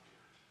enemies out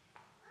there.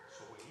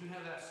 So when you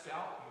had that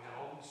scalp, you had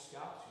all these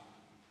scalps,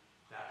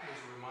 that was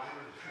a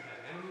reminder that you had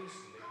enemies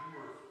and that you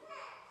were,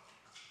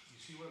 you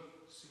see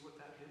what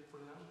that did for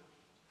them?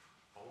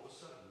 All of a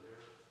sudden,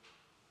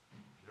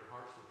 their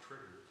hearts were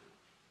triggered.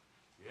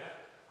 Yeah,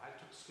 I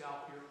took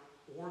scalp here.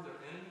 Or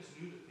their enemies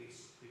knew that they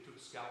took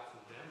scalp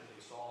from them, and they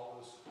saw all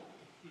this,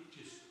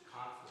 just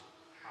conflict,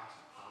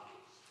 constant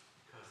conflict,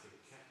 because they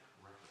kept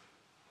record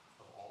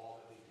of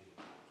all that they did.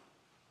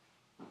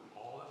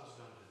 All that was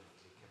done to them,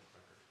 they kept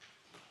record.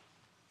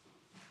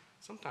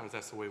 Sometimes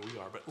that's the way we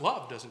are, but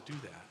love doesn't do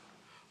that.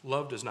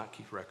 Love does not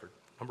keep record.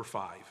 Number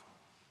 5.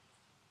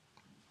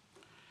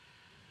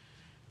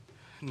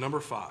 Number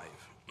 5.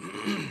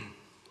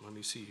 Let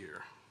me see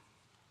here.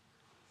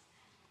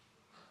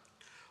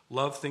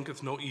 Love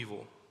thinketh no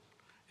evil,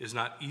 is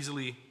not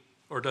easily,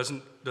 or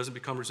doesn't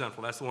become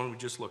resentful. That's the one we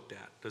just looked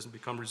at. Doesn't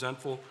become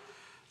resentful,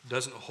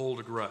 doesn't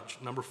hold a grudge.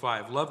 Number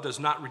 5, love does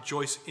not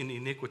rejoice in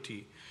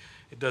iniquity.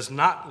 It does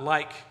not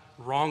like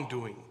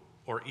wrongdoing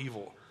or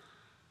evil.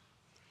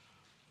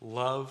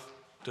 Love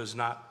does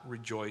not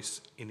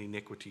rejoice in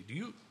iniquity. Do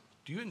you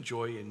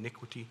enjoy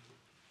iniquity?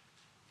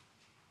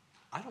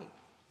 I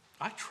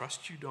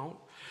trust you don't.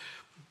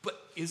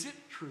 But is it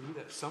true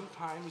that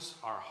sometimes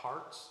our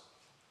hearts,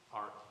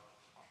 our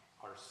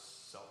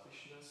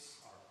selfishness,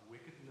 our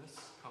wickedness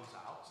comes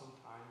out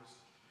sometimes,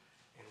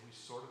 and we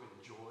sort of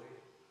enjoy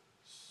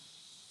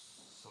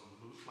some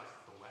mood, like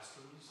the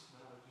Westerns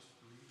that I used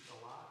to read a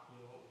lot,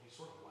 you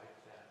sort of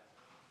like that.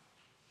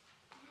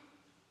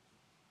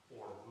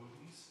 Or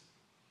movies,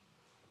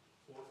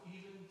 or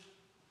even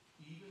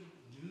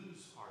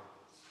news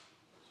articles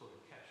sort of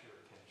catch your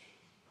attention.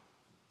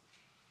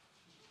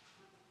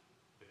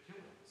 The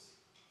killings,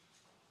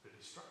 the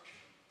destruction,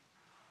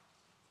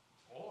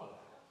 all of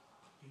that,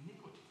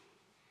 iniquity.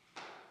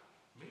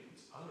 Maybe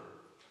it's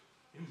other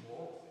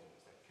immoral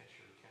things that catch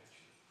your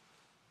attention.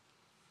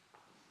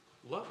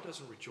 Love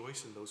doesn't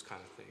rejoice in those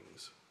kind of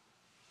things.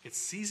 It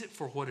sees it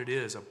for what it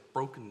is, a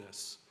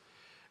brokenness,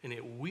 and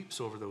it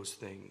weeps over those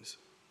things.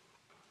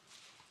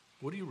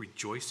 What do you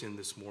rejoice in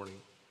this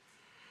morning?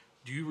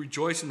 Do you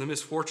rejoice in the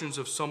misfortunes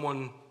of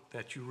someone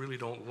that you really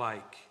don't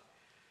like?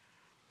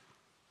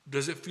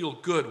 Does it feel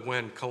good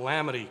when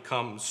calamity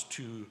comes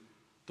to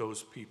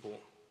those people?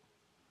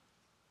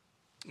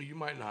 You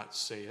might not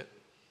say it,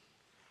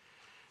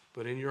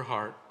 but in your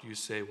heart you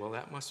say, well,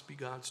 that must be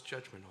God's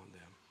judgment on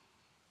them.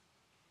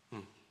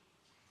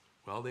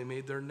 Well, they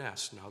made their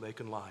nest, now they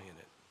can lie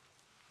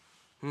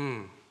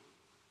in it.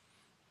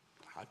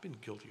 I've been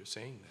guilty of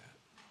saying that.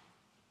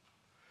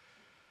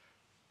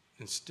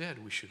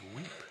 Instead, we should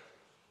weep.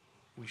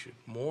 We should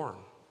mourn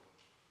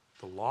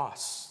the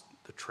loss,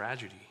 the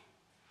tragedy,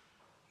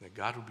 that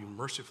God would be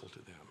merciful to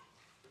them.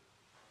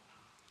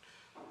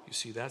 You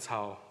see, that's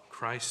how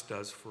Christ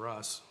does for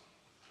us.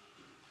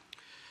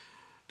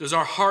 Does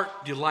our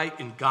heart delight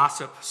in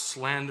gossip,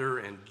 slander,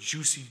 and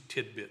juicy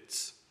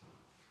tidbits?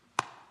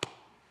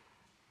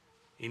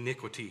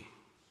 Iniquity,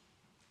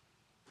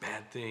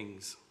 bad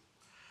things.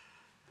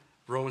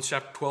 Romans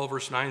chapter 12,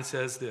 verse 9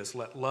 says this,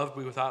 let love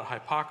be without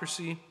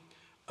hypocrisy,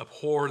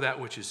 abhor that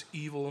which is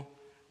evil,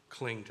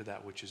 cling to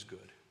that which is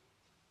good.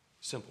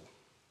 Simple.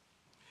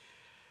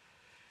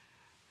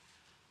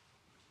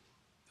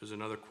 There's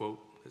another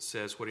quote that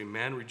says, what a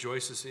man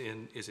rejoices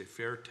in is a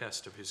fair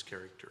test of his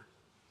character.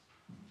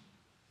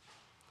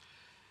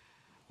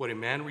 What a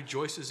man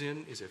rejoices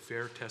in is a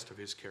fair test of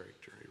his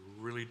character. It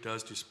really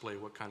does display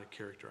what kind of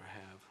character I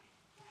have.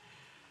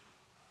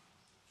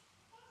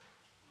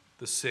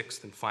 The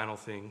sixth and final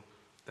thing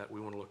that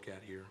we want to look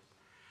at here.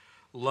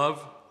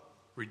 Love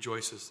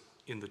rejoices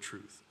in the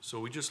truth. So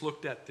we just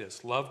looked at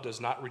this. Love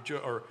does not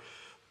rejoice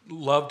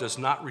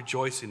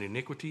in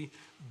iniquity,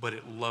 but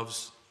it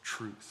loves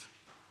truth.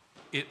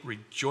 It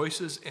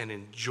rejoices and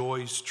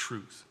enjoys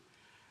truth.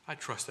 I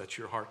trust that's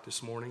your heart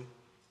this morning.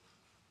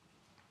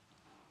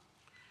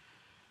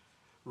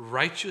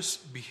 Righteous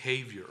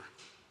behavior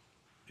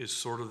is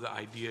sort of the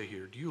idea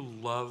here. Do you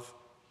love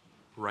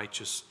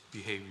righteous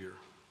behavior?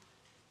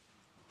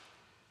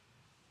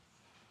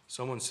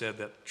 Someone said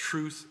that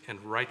truth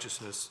and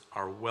righteousness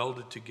are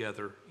welded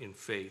together in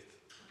faith.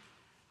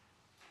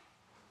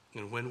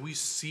 And when we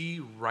see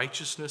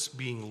righteousness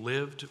being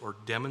lived or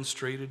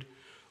demonstrated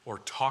or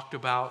talked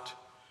about,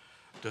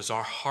 does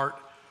our heart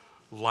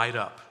light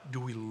up? Do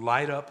we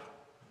light up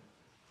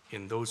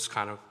with those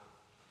kind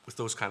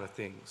of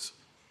things?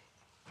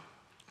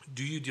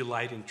 Do you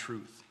delight in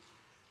truth?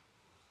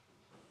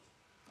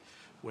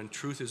 When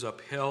truth is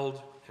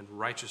upheld and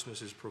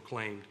righteousness is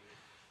proclaimed,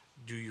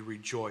 do you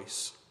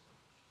rejoice?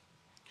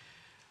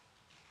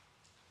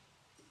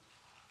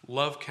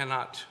 Love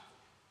cannot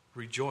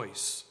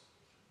rejoice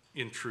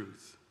in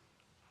truth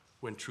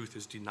when truth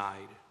is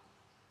denied.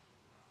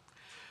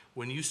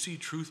 When you see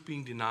truth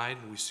being denied,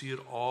 and we see it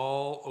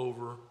all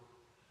over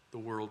the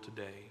world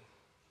today,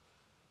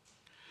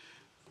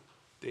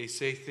 they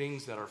say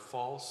things that are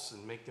false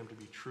and make them to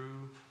be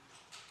true.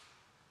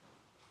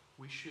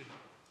 We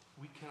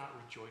cannot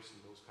rejoice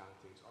in those kind of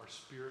things. Our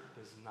spirit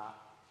does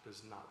not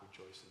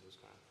rejoice in those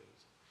kind of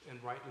things.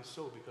 And rightly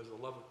so, because the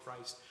love of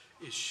Christ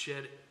is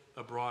shed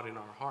abroad in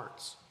our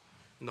hearts.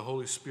 And the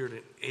Holy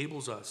Spirit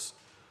enables us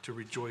to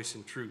rejoice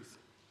in truth.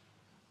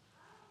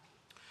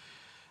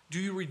 Do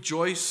you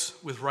rejoice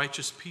with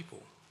righteous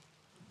people?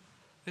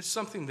 It's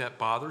something that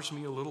bothers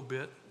me a little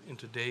bit in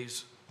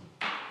today's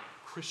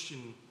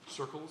Christian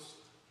circles,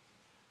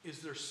 is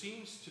there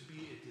seems to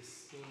be a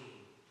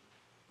disdain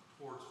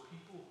towards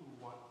people who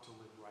want to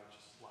live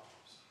righteous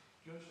lives.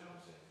 Do you understand what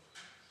I'm saying?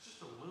 It's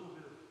just a little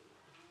bit of,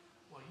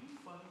 well, you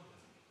funny.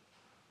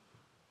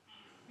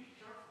 Be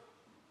careful.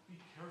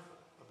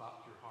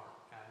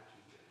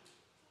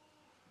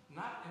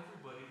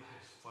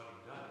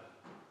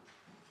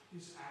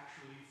 is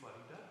actually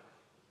fuddy-duddy.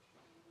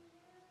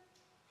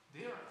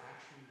 They are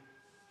actually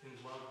in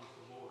love with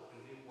the Lord, and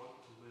they want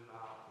to live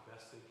out the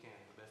best they can,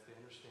 the best they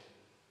understand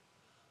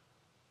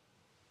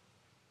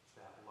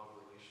that love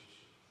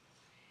relationship.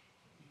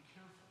 Be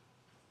careful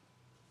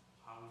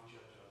how we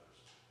judge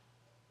others.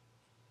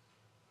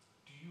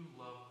 Do you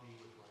love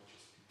being with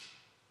righteous people?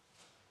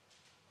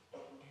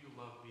 Do you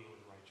love being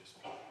with righteous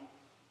people?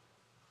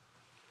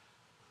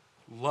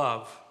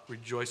 Love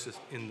rejoiceth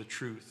in the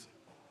truth.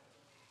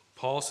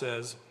 Paul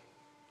says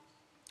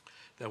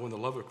that when the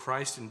love of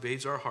Christ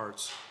invades our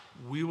hearts,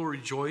 we will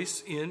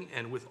rejoice in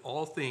and with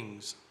all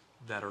things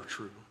that are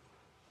true.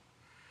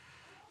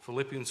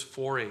 Philippians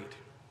 4:8,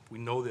 we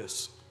know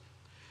this.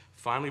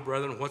 Finally,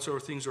 brethren, whatsoever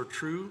things are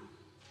true,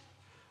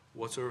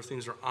 whatsoever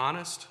things are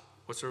honest,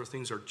 whatsoever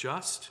things are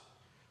just,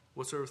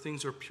 whatsoever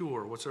things are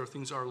pure, whatsoever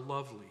things are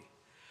lovely,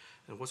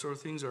 and whatsoever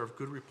things are of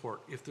good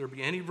report, if there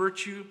be any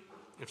virtue,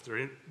 if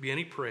there be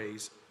any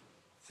praise,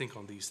 think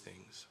on these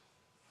things.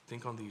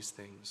 Think on these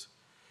things.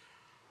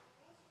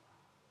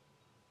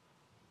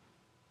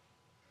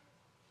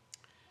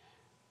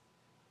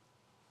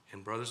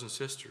 And brothers and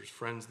sisters,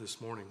 friends,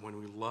 this morning, when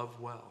we love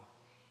well,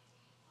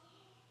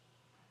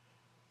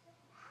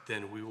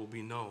 then we will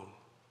be known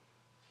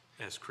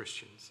as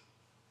Christians.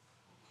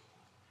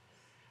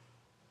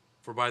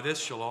 For by this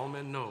shall all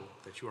men know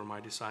that you are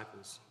my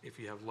disciples, if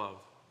you have love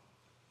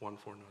one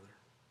for another.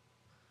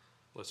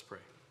 Let's pray.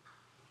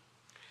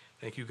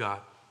 Thank you,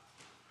 God,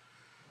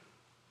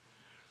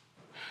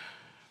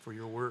 for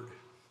your word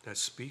that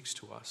speaks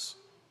to us.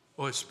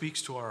 Oh, it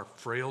speaks to our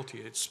frailty.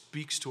 It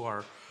speaks to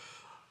our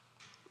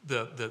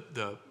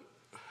the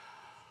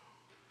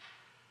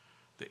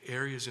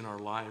areas in our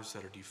lives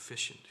that are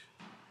deficient.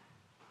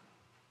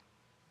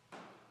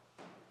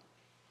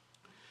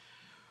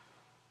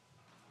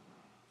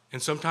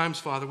 And sometimes,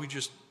 Father, we're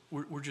just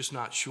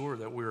not sure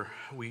that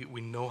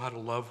we know how to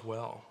love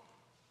well.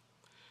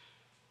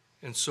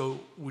 And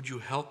so would you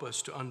help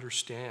us to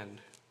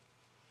understand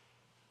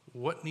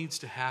what needs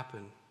to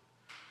happen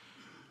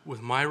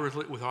with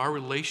our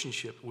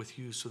relationship with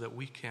you so that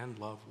we can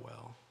love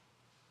well.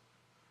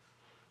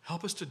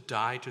 Help us to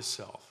die to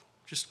self.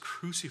 Just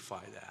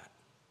crucify that.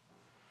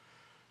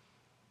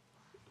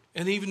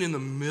 And even in the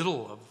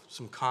middle of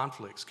some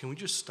conflicts, can we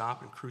just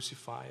stop and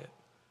crucify it?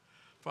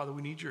 Father,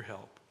 we need your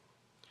help.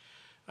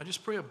 I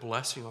just pray a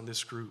blessing on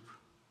this group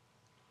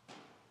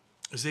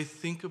as they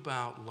think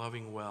about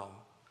loving well.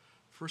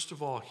 First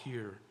of all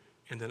here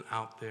and then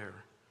out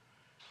there.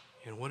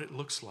 And what it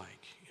looks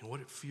like and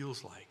what it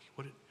feels like.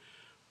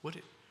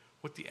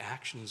 What the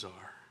actions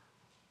are.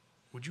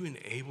 Would you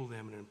enable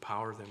them and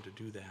empower them to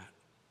do that?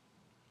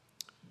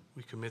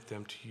 We commit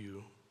them to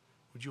you.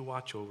 Would you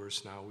watch over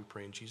us now? We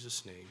pray in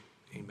Jesus' name.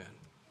 Amen.